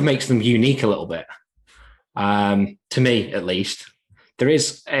kind of makes them unique a little bit. To me, at least. There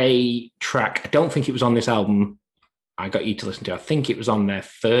is a track, I don't think it was on this album I got you to listen to. I think it was on their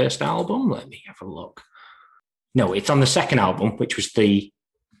first album. Let me have a look. No, it's on the second album, which was the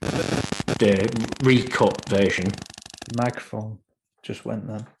recut version. The microphone just went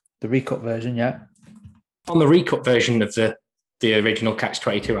then. The recut version, yeah. On the recut version of the original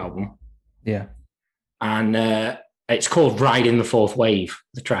Catch-22 album. Yeah. And it's called Riding the Fourth Wave,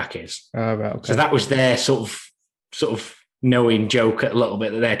 the track is. Oh, right, okay. So that was their sort of knowing joke a little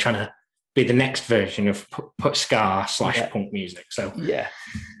bit that they're trying to be the next version of put ska / punk music. So yeah,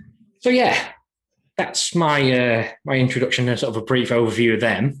 that's my introduction and sort of a brief overview of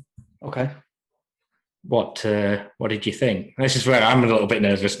them. Okay. What did you think? This is where I'm a little bit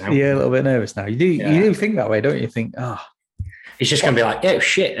nervous now. Yeah, a little bit nervous now. You do think that way, don't you? Think, it's just going to be like, oh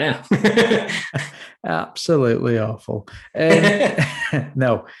shit, yeah. Absolutely awful.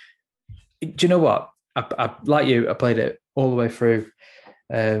 No, do you know what? I like you. I played it all the way through,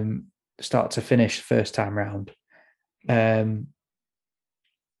 start to finish, first time round.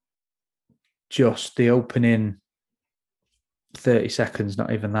 Just the opening 30 seconds,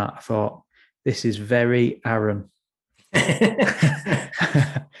 not even that. I thought, this is very Aaron.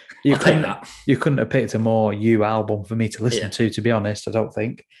 You couldn't have picked a more you album for me to listen to be honest, I don't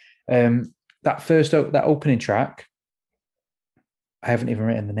think. That opening track, I haven't even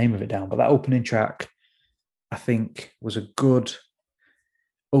written the name of it down, but that opening track, I think, was a good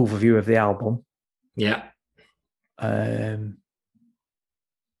overview of the album. Yeah. I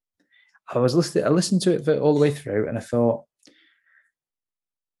listened to it all the way through, and I thought,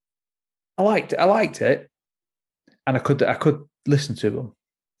 I liked it, and I could listen to them.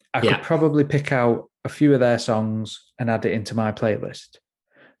 I could probably pick out a few of their songs and add it into my playlist.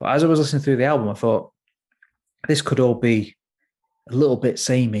 But as I was listening through the album, I thought, this could all be a little bit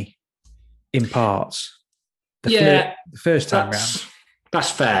samey in parts. The first time round.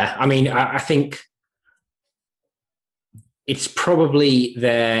 That's fair. I mean, I think it's probably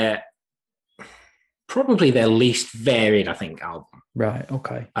their least varied, I think, album. Right.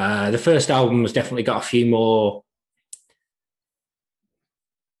 Okay. The first album has definitely got a few more.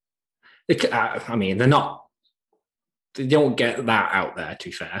 I mean, they don't get that out there, to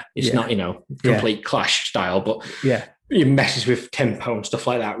be fair. It's not, complete Clash style, but it messes with tempo and stuff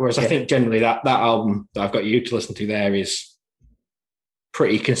like that. Whereas I think generally that album that I've got you to listen to there is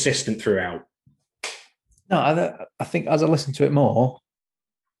pretty consistent throughout. No, I think as I listened to it more,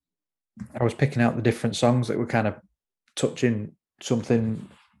 I was picking out the different songs that were kind of touching something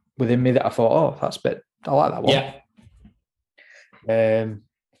within me that I thought, I like that one. Yeah.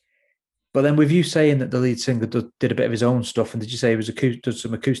 But then with you saying that the lead singer did a bit of his own stuff, and did you say he was did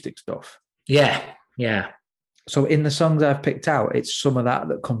some acoustic stuff? Yeah. So in the songs I've picked out, it's some of that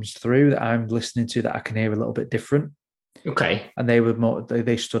comes through that I'm listening to that I can hear a little bit different. Okay. And they were more,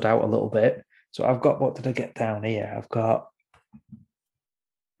 they stood out a little bit. So I've got, what did I get down here? I've got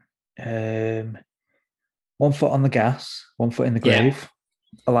 1 Foot on the Gas, 1 Foot in the Grave.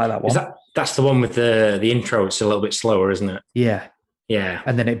 Yeah. I like that one. That's the one with the intro. It's a little bit slower, isn't it? Yeah. Yeah.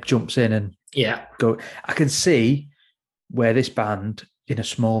 And then it jumps in and go. I can see where this band in a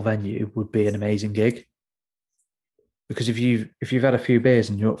small venue would be an amazing gig. Because if you've had a few beers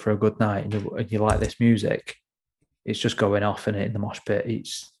and you're up for a good night and you like this music, it's just going off in the mosh pit.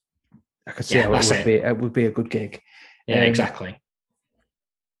 I could see how it would be a good gig. Yeah, exactly.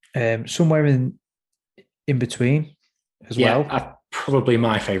 Somewhere in between as well. Probably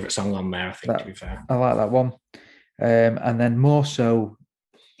my favourite song on there, I think, to be fair. I like that one. And then more so,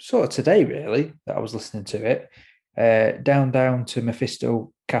 sort of today, really, that I was listening to it, Down to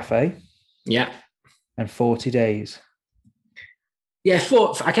Mephisto Cafe. Yeah. And 40 Days. Yeah,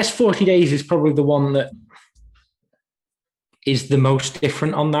 I guess 40 Days is probably the one that is the most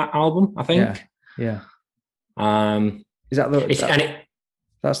different on that album, I think. Yeah. Is that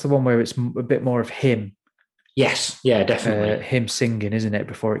that's the one where it's a bit more of him? Yes, yeah, definitely. Him singing, isn't it,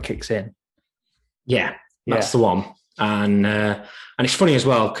 before it kicks in? Yeah, that's the one. And it's funny as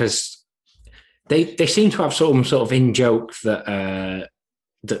well because they seem to have some sort of in joke that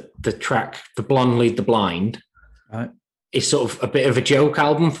the track "The Blonde Lead the Blind" is sort of a bit of a joke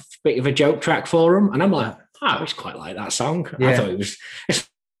album, a bit of a joke track for them. And I'm like, I always quite like that song. Yeah. I thought it's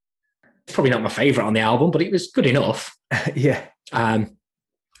probably not my favourite on the album, but it was good enough. Yeah.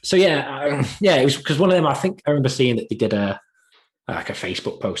 So it was because one of them, I think I remember seeing that they did a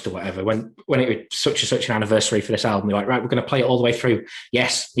Facebook post or whatever when it was such an anniversary for this album. They're like, right, we're going to play it all the way through.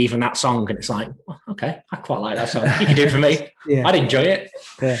 Yes, even that song, and it's like, well, okay, I quite like that song. You can do it for me. Yeah. I'd enjoy it.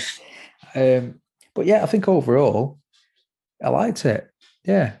 Yeah. But yeah, I think overall, I liked it.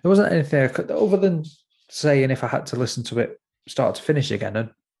 Yeah, there wasn't anything other than saying if I had to listen to it start to finish again, it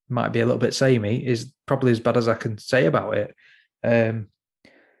might be a little bit samey. Is probably as bad as I can say about it.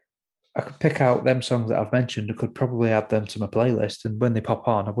 I could pick out them songs that I've mentioned. I could probably add them to my playlist, and when they pop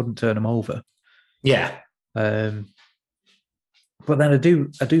on, I wouldn't turn them over. Yeah. But then I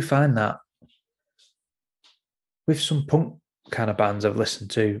do find that with some punk kind of bands I've listened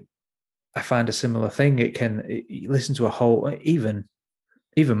to, I find a similar thing. You listen to a whole, even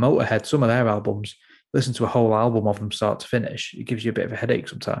Motorhead, some of their albums, listen to a whole album of them start to finish. It gives you a bit of a headache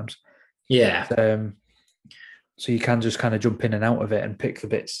sometimes. Yeah. So you can just kind of jump in and out of it and pick the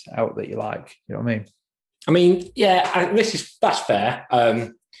bits out that you like. You know what I mean? I mean, yeah, that's fair.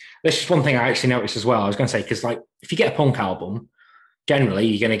 This is one thing I actually noticed as well. I was going to say, because like if you get a punk album, generally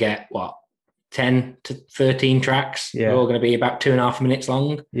you're going to get 10 to 13 tracks. Yeah. They're all going to be about 2.5 minutes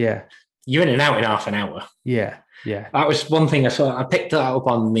long. Yeah. You're in and out in half an hour. Yeah. Yeah. That was one thing I saw. I picked that up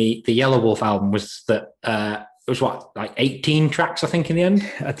on the Yellow Wolf album, was that it was 18 tracks, I think, in the end.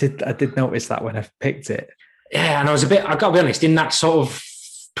 I did notice that when I picked it. Yeah, and I got to be honest, in that sort of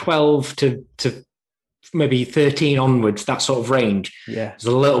 12 to maybe 13 onwards, that sort of range. Yeah. There's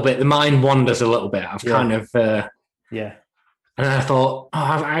a little bit, the mind wanders a little bit. I've kind of yeah. And then I thought,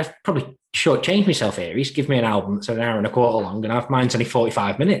 I've probably shortchanged myself here. He's given me an album that's 1.25 hours long, and mine's only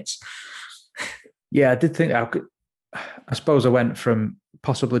 45 minutes. Yeah, I did think I suppose I went from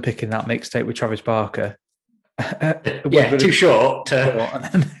possibly picking that mixtape with Travis Barker. Too short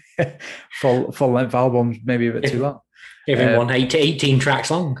to full length albums, maybe a bit too long. Even one 8 to 18 tracks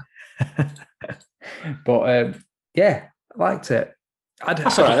long. But I liked it.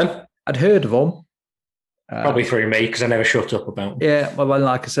 That's all right then. I'd heard of them. Probably through me, because I never shut up about them. Yeah, well,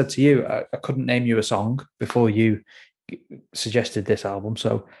 like I said to you, I couldn't name you a song before you suggested this album,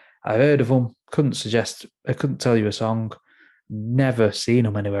 so I heard of them. I couldn't tell you a song. Never seen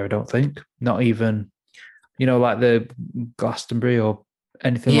them anywhere, I don't think. Not even, like the Glastonbury or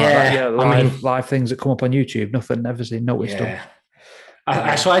anything like that. Yeah, live things that come up on YouTube. Nothing, never seen, noticed them.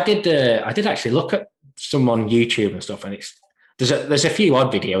 So I did actually look at some on YouTube and stuff, and there's a few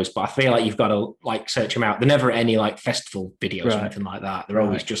odd videos, but I feel like you've got to like search them out. They're never any like festival videos or anything like that. They're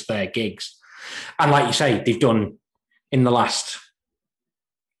always just their gigs. And like you say, they've done in the last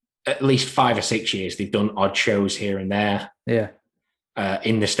at least 5 or 6 years, they've done odd shows here and there. Yeah.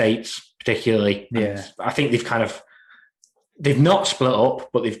 In the States, particularly. Yeah. And I think they've not split up,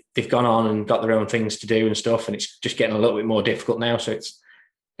 but they've gone on and got their own things to do and stuff, and it's just getting a little bit more difficult now. So it's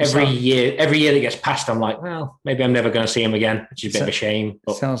every year that gets passed, I'm like, well, maybe I'm never going to see him again, which is a bit of a shame.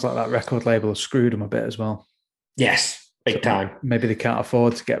 But sounds like that record label has screwed them a bit as well. Yes, big time. Maybe they can't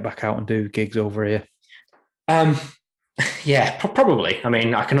afford to get back out and do gigs over here. Yeah, probably. I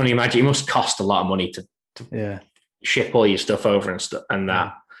mean, I can only imagine it must cost a lot of money to ship all your stuff over and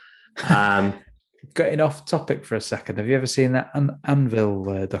that. Getting off topic for a second, have you ever seen that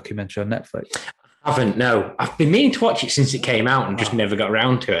Anvil documentary on Netflix? I haven't, no. I've been meaning to watch it since it came out and just never got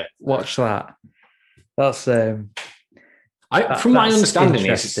around to it. Watch that. That's from my understanding,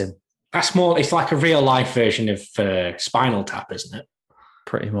 that's more. It's like a real life version of Spinal Tap, isn't it?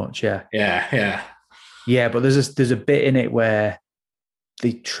 Pretty much, yeah. Yeah. But there's a bit in it where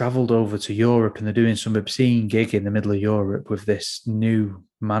they travelled over to Europe and they're doing some obscene gig in the middle of Europe with this new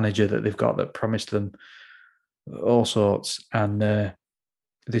manager that they've got that promised them all sorts. And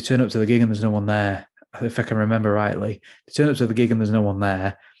they turn up to the gig and there's no one there. If I can remember rightly, they turn up to the gig and there's no one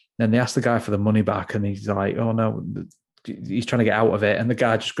there. Then they ask the guy for the money back and he's like, oh no, he's trying to get out of it. And the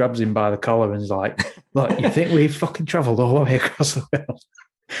guy just grabs him by the collar and is like, look, you think we've fucking travelled all the way across the world?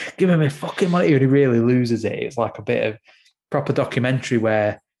 Give him a fucking money. And he really loses it. It's like a bit of proper documentary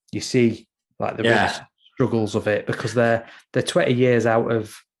where you see like the real struggles of it, because they're 20 years out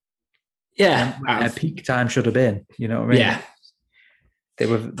of their peak time should have been. You know what I mean? Yeah. They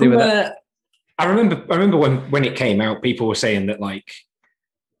were. I remember when it came out, people were saying that like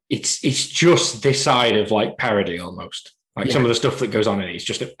it's just this side of like parody almost. Like some of the stuff that goes on in it is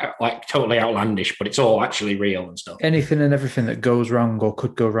just like totally outlandish, but it's all actually real and stuff. Anything and everything that goes wrong or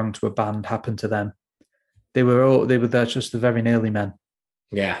could go wrong to a band happened to them. They were there just the very nearly men.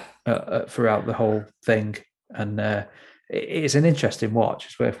 Yeah. Throughout the whole thing. And it's an interesting watch.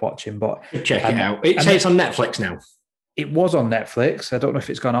 It's worth watching. But check it out. It's on Netflix now. It was on Netflix. I don't know if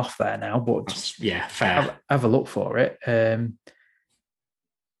it's gone off there now, but fair. Have a look for it.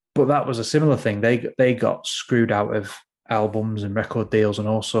 But that was a similar thing. They got screwed out of albums and record deals and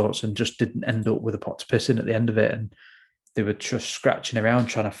all sorts, and just didn't end up with a pot to piss in at the end of it. And they were just scratching around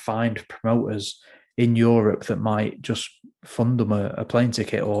trying to find promoters in Europe that might just fund them a plane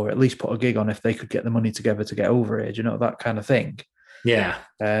ticket or at least put a gig on if they could get the money together to get over here, that kind of thing. Yeah.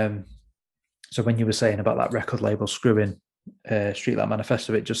 So when you were saying about that record label screwing Streetlight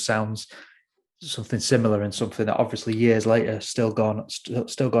Manifesto, it just sounds something similar and something that obviously years later still gone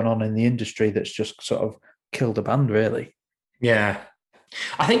on in the industry that's just sort of killed a band, really. Yeah.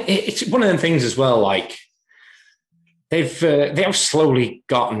 I think it's one of them things as well, like they have slowly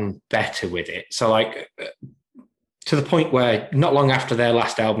gotten better with it. So like to the point where not long after their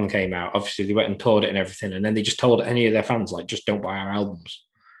last album came out, obviously they went and toured it and everything, and then they just told any of their fans, like, just don't buy our albums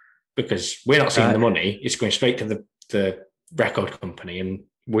because we're not seeing the money. It's going straight to the record company, and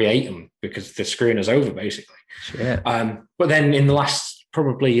we hate them because they're screwing us over, basically. Sure. But then in the last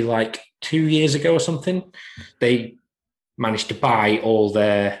probably like 2 years ago or something, they managed to buy all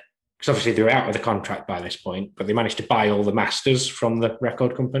their, because obviously they were out of the contract by this point, but they managed to buy all the masters from the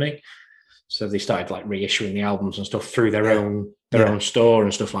record company. So they started like reissuing the albums and stuff through their own store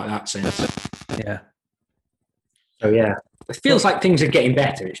and stuff like that since. Yeah. So yeah, it feels like things are getting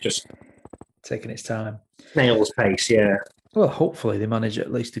better. It's just taking its time. Snail's pace, yeah. Well, hopefully they manage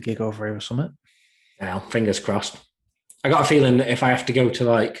at least a gig over here or something. Well, fingers crossed. I got a feeling that if I have to go to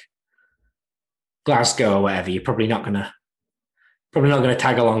like Glasgow or whatever, you're probably not gonna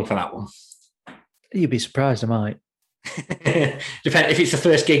tag along for that one. You'd be surprised, I might. Depend if it's the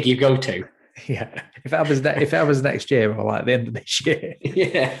first gig you go to. Yeah, if it was next year or like the end of this year,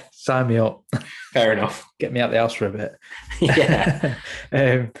 yeah, sign me up. Fair enough. Get me out the house for a bit. Yeah.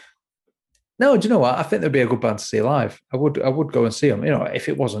 No, do you know what? I think there'd be a good band to see live. I would go and see them. If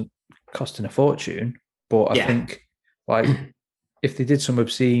it wasn't costing a fortune. But I think like if they did some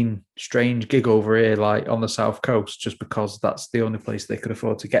obscene, strange gig over here, like on the South Coast, just because that's the only place they could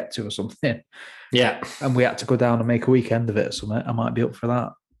afford to get to or something. Yeah. And we had to go down and make a weekend of it or something, I might be up for that.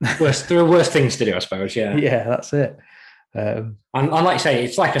 There are worse things to do, I suppose. Yeah. Yeah, that's it. And like you say,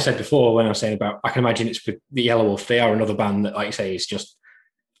 it's like I said before when I was saying about, I can imagine it's with the Yellow Wolf. They are another band that, like you say, is just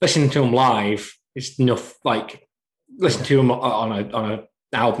listening to them live. It's enough. Like listening to them on an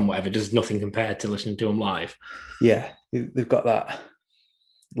album, whatever. There's nothing compared to listening to them live. Yeah, they've got that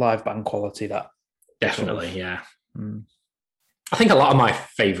live band quality. That definitely, sort of, yeah. I think a lot of my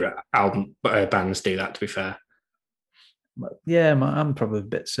favourite album bands do that. To be fair, yeah, I'm probably a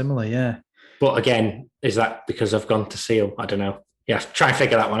bit similar. Yeah, but again, is that because I've gone to see them? I don't know. Yeah, try and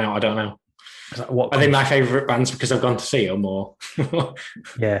figure that one out. I don't know. Are they my favourite bands because I've gone to see them, or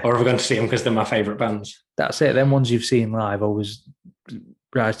yeah, or have I gone to see them because they're my favourite bands? That's it. Them ones you've seen live always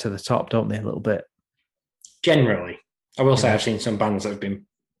rise to the top, don't they? A little bit. Generally, I will say I've seen some bands that have been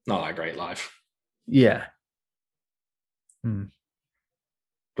not that great live. Yeah.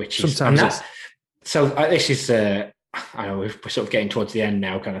 Which is sometimes. So this is. I know we're sort of getting towards the end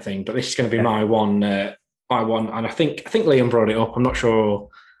now, kind of thing. But this is going to be my one. And I think Liam brought it up. I'm not sure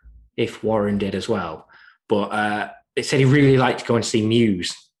if Warren did as well, but it said he really liked to go and see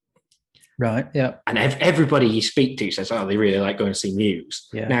Muse. Right. Yeah. And everybody you speak to says, "Oh, they really like going to see Muse."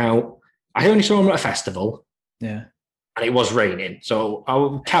 Yeah. Now, I only saw them at a festival. Yeah. And it was raining, so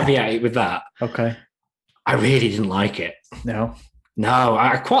I'll caveat it with that. Okay. I really didn't like it. No,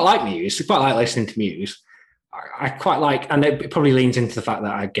 I quite like Muse. I quite like listening to Muse. I quite like, and it probably leans into the fact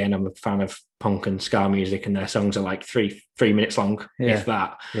that, again, I'm a fan of punk and ska music, and their songs are like three minutes long, if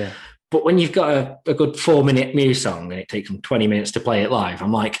that. Yeah. But when you've got a good 4-minute Muse song and it takes them 20 minutes to play it live,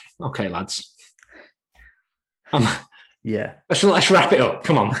 I'm like, okay, lads. Yeah. Let's wrap it up.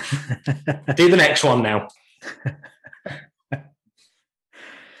 Come on. Do the next one now.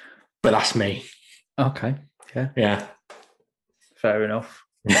 But that's me. Okay. Yeah. Yeah. Fair enough.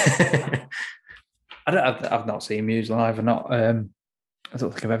 I've not seen Muse live. I don't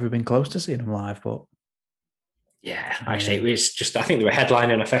think I've ever been close to seeing them live, but yeah, actually, it was just, I think they were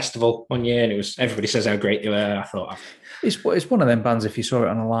headlining a festival one year, and it was, everybody says how great they were. I thought it's one of them bands. If you saw it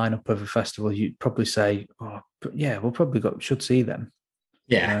on a lineup of a festival, you'd probably say, "Oh, yeah, we'll probably should see them."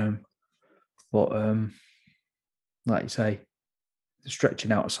 Yeah. But like you say,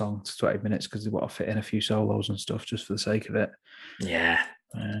 stretching out a song to 20 minutes because they want to fit in a few solos and stuff just for the sake of it. Yeah.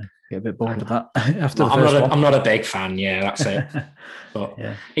 Get a bit bored of that after I'm not a big fan. Yeah, that's it. But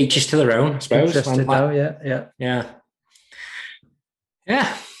each is to their own, I suppose. Interested though, yeah.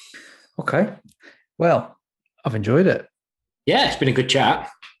 Okay. Well, I've enjoyed it. Yeah, it's been a good chat.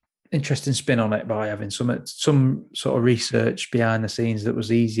 Interesting spin on it by having some sort of research behind the scenes that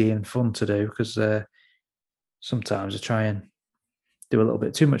was easy and fun to do, because sometimes I try and do a little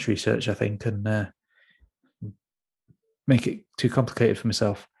bit too much research, I think, and make it too complicated for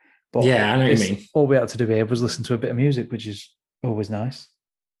myself. But yeah, I know what you mean. All we had to do here was listen to a bit of music, which is always nice.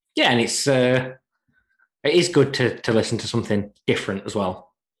 Yeah, and it is good to listen to something different as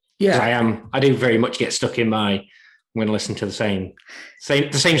well. Yeah, I do very much get stuck in I'm going to listen to the same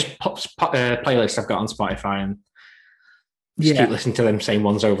playlist I've got on Spotify, and just keep listening to them same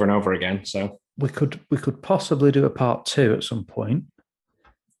ones over and over again. So we could possibly do a part 2 at some point.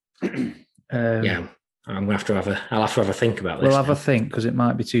 Yeah, I'll have to have a think about this. We'll have a think, because it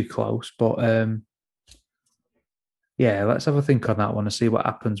might be too close, but yeah, let's have a think on that one and see what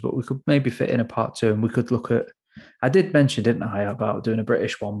happens. But we could maybe fit in a part 2, and we could look at. I did mention, didn't I, about doing a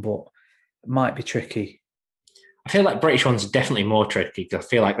British one, but it might be tricky. I feel like British ones are definitely more tricky, because I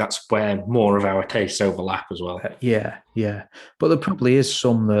feel like that's where more of our tastes overlap as well. Yeah. But there probably is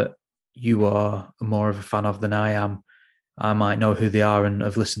some that you are more of a fan of than I am. I might know who they are and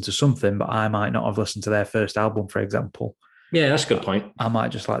have listened to something, but I might not have listened to their first album, for example. Yeah, that's a good point. I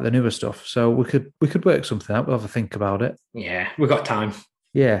might just like the newer stuff. So we could work something out. We'll have a think about it. Yeah, we've got time.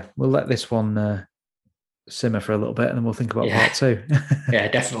 Yeah, we'll let this one simmer for a little bit, and then we'll think about part 2. Yeah,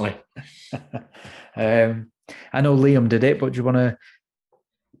 definitely. I know Liam did it, but do you want to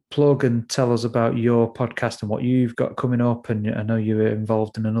plug and tell us about your podcast and what you've got coming up? And I know you were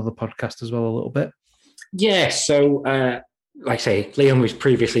involved in another podcast as well a little bit. Yeah, so like I say, Liam has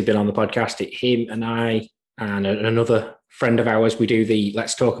previously been on the podcast. Him and I and another friend of ours, we do the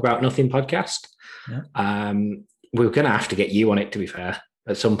Let's Talk About Nothing podcast. Yeah. We're going to have to get you on it, to be fair,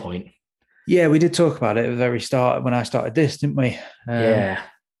 at some point. Yeah, we did talk about it at the very start when I started this, didn't we? Yeah.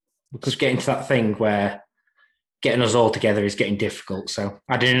 Because getting to that thing where getting us all together is getting difficult. So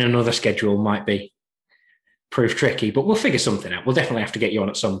adding in another schedule might prove tricky, but we'll figure something out. We'll definitely have to get you on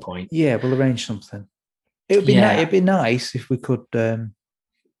at some point. Yeah, we'll arrange something. It'd be nice if we could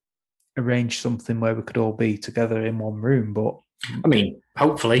arrange something where we could all be together in one room. But I mean,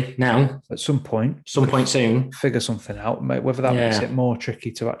 hopefully now at some point soon, figure something out. Whether that makes it more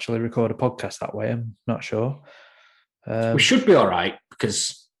tricky to actually record a podcast that way, I'm not sure. We should be all right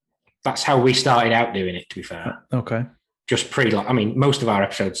because that's how we started out doing it, to be fair. Okay. Just pre-lock. I mean, most of our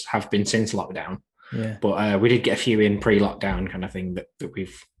episodes have been since lockdown. Yeah. But we did get a few in pre-lockdown kind of thing that we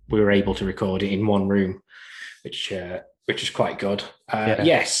were able to record it in one room, which is quite good.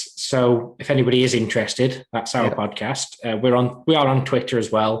 Yes. So if anybody is interested, that's our podcast. We are on Twitter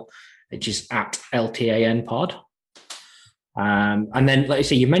as well, which is at LTAN Pod. And then, like I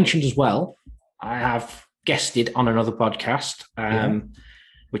say, you mentioned as well, I have guested on another podcast,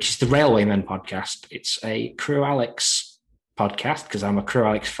 which is the Railwaymen podcast. It's a Crew Alex podcast because I'm a Crew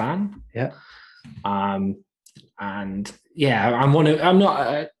Alex fan. Yeah. And yeah, I'm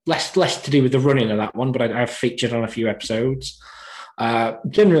not less to do with the running of that one, but I've featured on a few episodes.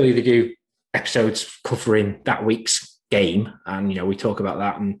 Generally, they do episodes covering that week's game, and we talk about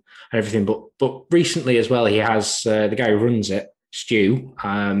that and everything. But recently as well, he has the guy who runs it, Stu.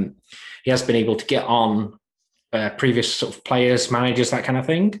 He has been able to get on previous sort of players, managers, that kind of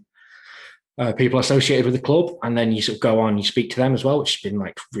thing. People associated with the club, and then you sort of go on, you speak to them as well, which has been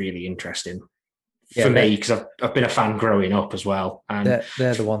like really interesting for me because I've been a fan growing up as well. And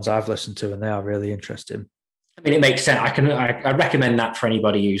they're the ones I've listened to, and they are really interesting. I mean, it makes sense. I recommend that for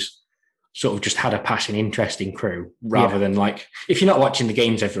anybody who's sort of just had a passing interest in Crew, rather than like if you're not watching the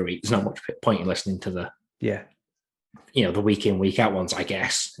games every week, there's not much point in listening to the the week in week out ones, I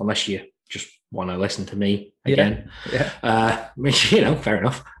guess, unless you just want to listen to me again. Which fair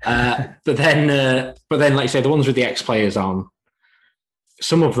enough. But then, like you say, the ones with the ex-players on,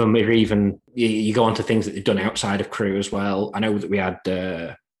 some of them are even you go on to things that they've done outside of Crew as well. I know that they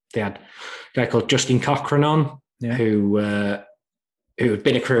had a guy called Justin Cochran on, who had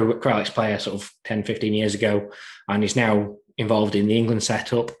been a Crew Alex player sort of 10, 15 years ago, and is now involved in the England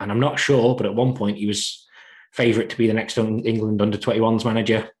setup. And I'm not sure, but at one point he was favourite to be the next England under-21s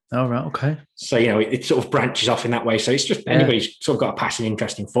manager. Oh, right, okay. So, it sort of branches off in that way. So it's just anybody who's sort of got a passing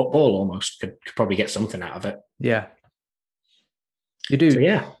interest in football almost could probably get something out of it. Yeah. You do. So,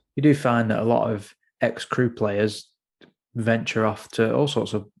 you do find that a lot of ex-Crew players venture off to all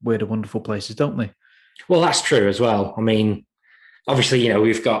sorts of weird and wonderful places, don't they? Well, that's true as well. I mean, obviously,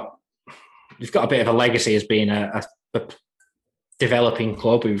 we've got a bit of a legacy as being a developing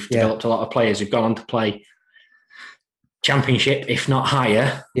club. We've developed a lot of players who've gone on to play Championship, if not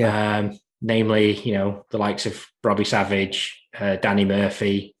higher. Namely, the likes of Robbie Savage, Danny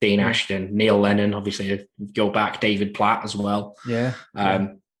Murphy, Dean Ashton, Neil Lennon, obviously go back, David Platt as well.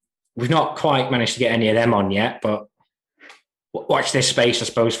 We've not quite managed to get any of them on yet, but watch this space, I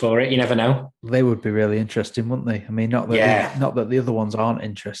suppose, for it. You never know. They would be really interesting, wouldn't they? I mean, not that the other ones aren't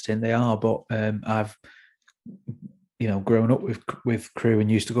interesting. They are, but I've grown up with Crew and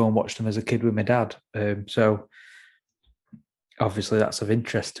used to go and watch them as a kid with my dad. So obviously that's of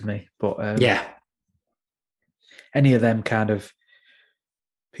interest to me. But any of them kind of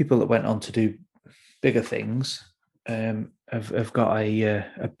people that went on to do bigger things have got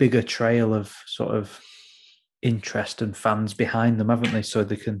a bigger trail of sort of interest and fans behind them, haven't they? So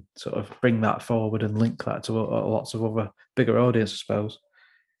they can sort of bring that forward and link that to lots of other bigger audience, I suppose.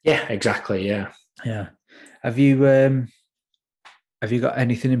 Yeah, exactly. Yeah. Have you got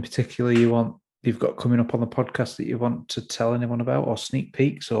anything in particular you've got coming up on the podcast that you want to tell anyone about, or sneak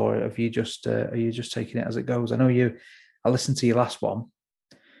peeks, or have you just are you just taking it as it goes? I know I listened to your last one,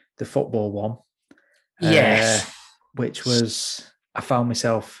 the football one. Yes. Which was, I found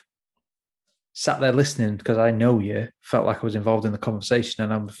myself sat there listening because I know you, felt like I was involved in the conversation,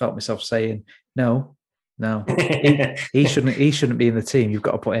 and I felt myself saying, no, he shouldn't be in the team. You've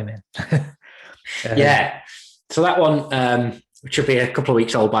got to put him in. So that one, which will be a couple of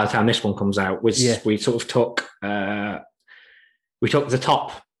weeks old by the time this one comes out, we sort of took the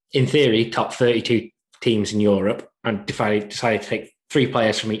top 32 teams in Europe and decided to take 3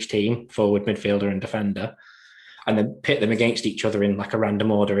 players from each team, forward, midfielder and defender, and then pit them against each other in like a random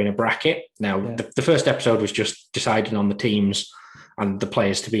order in a bracket. Now, the first episode was just deciding on the teams and the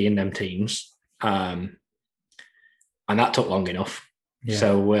players to be in them teams. And that took long enough. Yeah.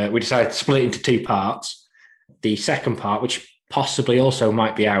 So we decided to split it into 2 parts. The second part, which possibly also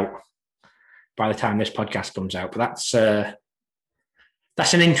might be out by the time this podcast comes out, but that's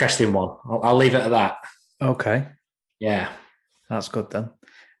an interesting one. I'll leave it at that. Okay. Yeah. That's good then.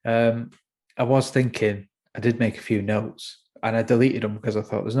 I was thinking, I did make a few notes and I deleted them because I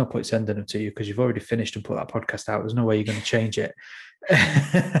thought there's no point sending them to you because you've already finished and put that podcast out. There's no way you're going to change it.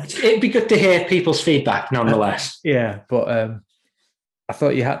 It'd be good to hear people's feedback nonetheless. But I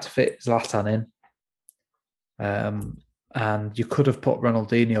thought you had to fit Zlatan in. And you could have put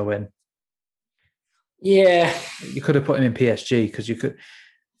Ronaldinho in. Yeah. You could have put him in PSG because you could.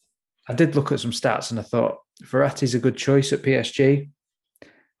 I did look at some stats and I thought Verratti's a good choice at PSG.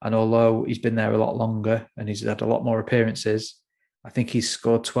 And although he's been there a lot longer and he's had a lot more appearances, I think he's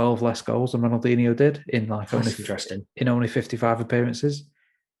scored 12 less goals than Ronaldinho did in only 55 appearances.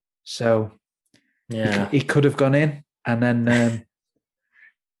 So he could have gone in, and then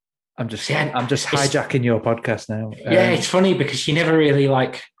I'm just hijacking your podcast now. It's funny because I never really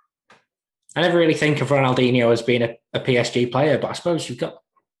think of Ronaldinho as being a PSG player, but I suppose you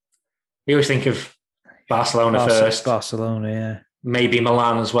always think of Barcelona first. Barcelona, yeah. Maybe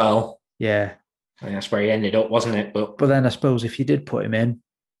Milan as well. Yeah. I mean, that's where he ended up, wasn't it? But then I suppose if you did put him in,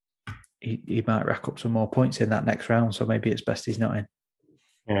 he might rack up some more points in that next round. So maybe it's best he's not in.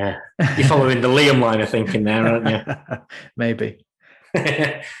 Yeah. You're following the Liam line of thinking there, aren't you? Maybe.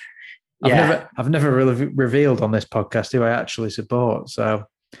 Yeah. I've never really revealed on this podcast who I actually support. So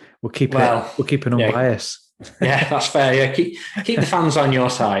we'll keep it unbiased. Yeah, that's fair. Yeah. Keep the fans on your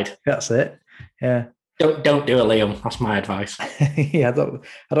side. That's it. Yeah. Don't do it, Liam. That's my advice. Yeah,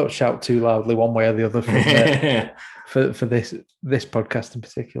 I don't shout too loudly one way or the other for this podcast in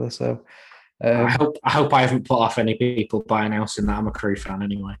particular. So I hope I haven't put off any people by announcing that I'm a Crewe fan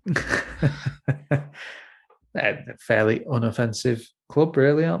anyway. Fairly unoffensive club,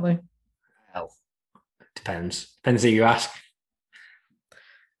 really, aren't they? Well, depends who you ask.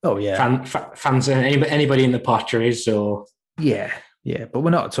 Oh yeah, fans. Anybody in the Potteries or yeah, but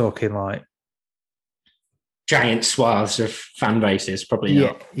we're not talking like giant swaths of fan bases, probably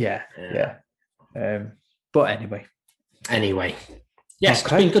not. Yeah. But anyway. Yes,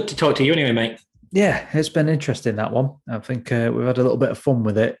 okay. It's been good to talk to you anyway, mate. Yeah, it's been interesting, that one. I think we've had a little bit of fun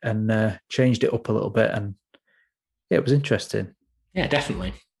with it and changed it up a little bit, and yeah, it was interesting. Yeah,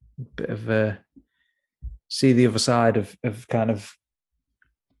 definitely. A bit of see the other side of kind of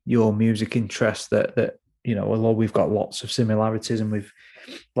your music interest that although we've got lots of similarities and we've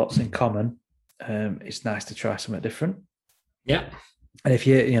lots in common, it's nice to try something different. Yeah. And if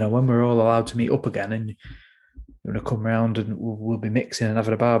when we're all allowed to meet up again and you're going to come round and we'll be mixing and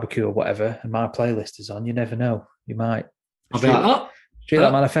having a barbecue or whatever, and my playlist is on, you never know. You might. That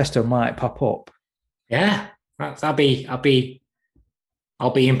Manifesto might pop up. Yeah. I'll be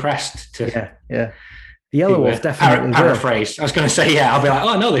impressed to. Yeah. The Yellow Wolf definitely paraphrase. I was going to say, I'll be like,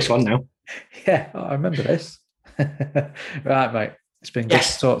 I know this one now. Yeah, I remember this. Right, mate. It's been good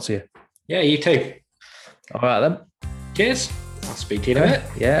to talk to you. Yeah, you too. All right, then. Cheers. I'll speak to you in a bit.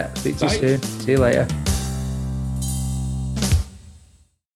 Yeah, speak to you soon. See you later.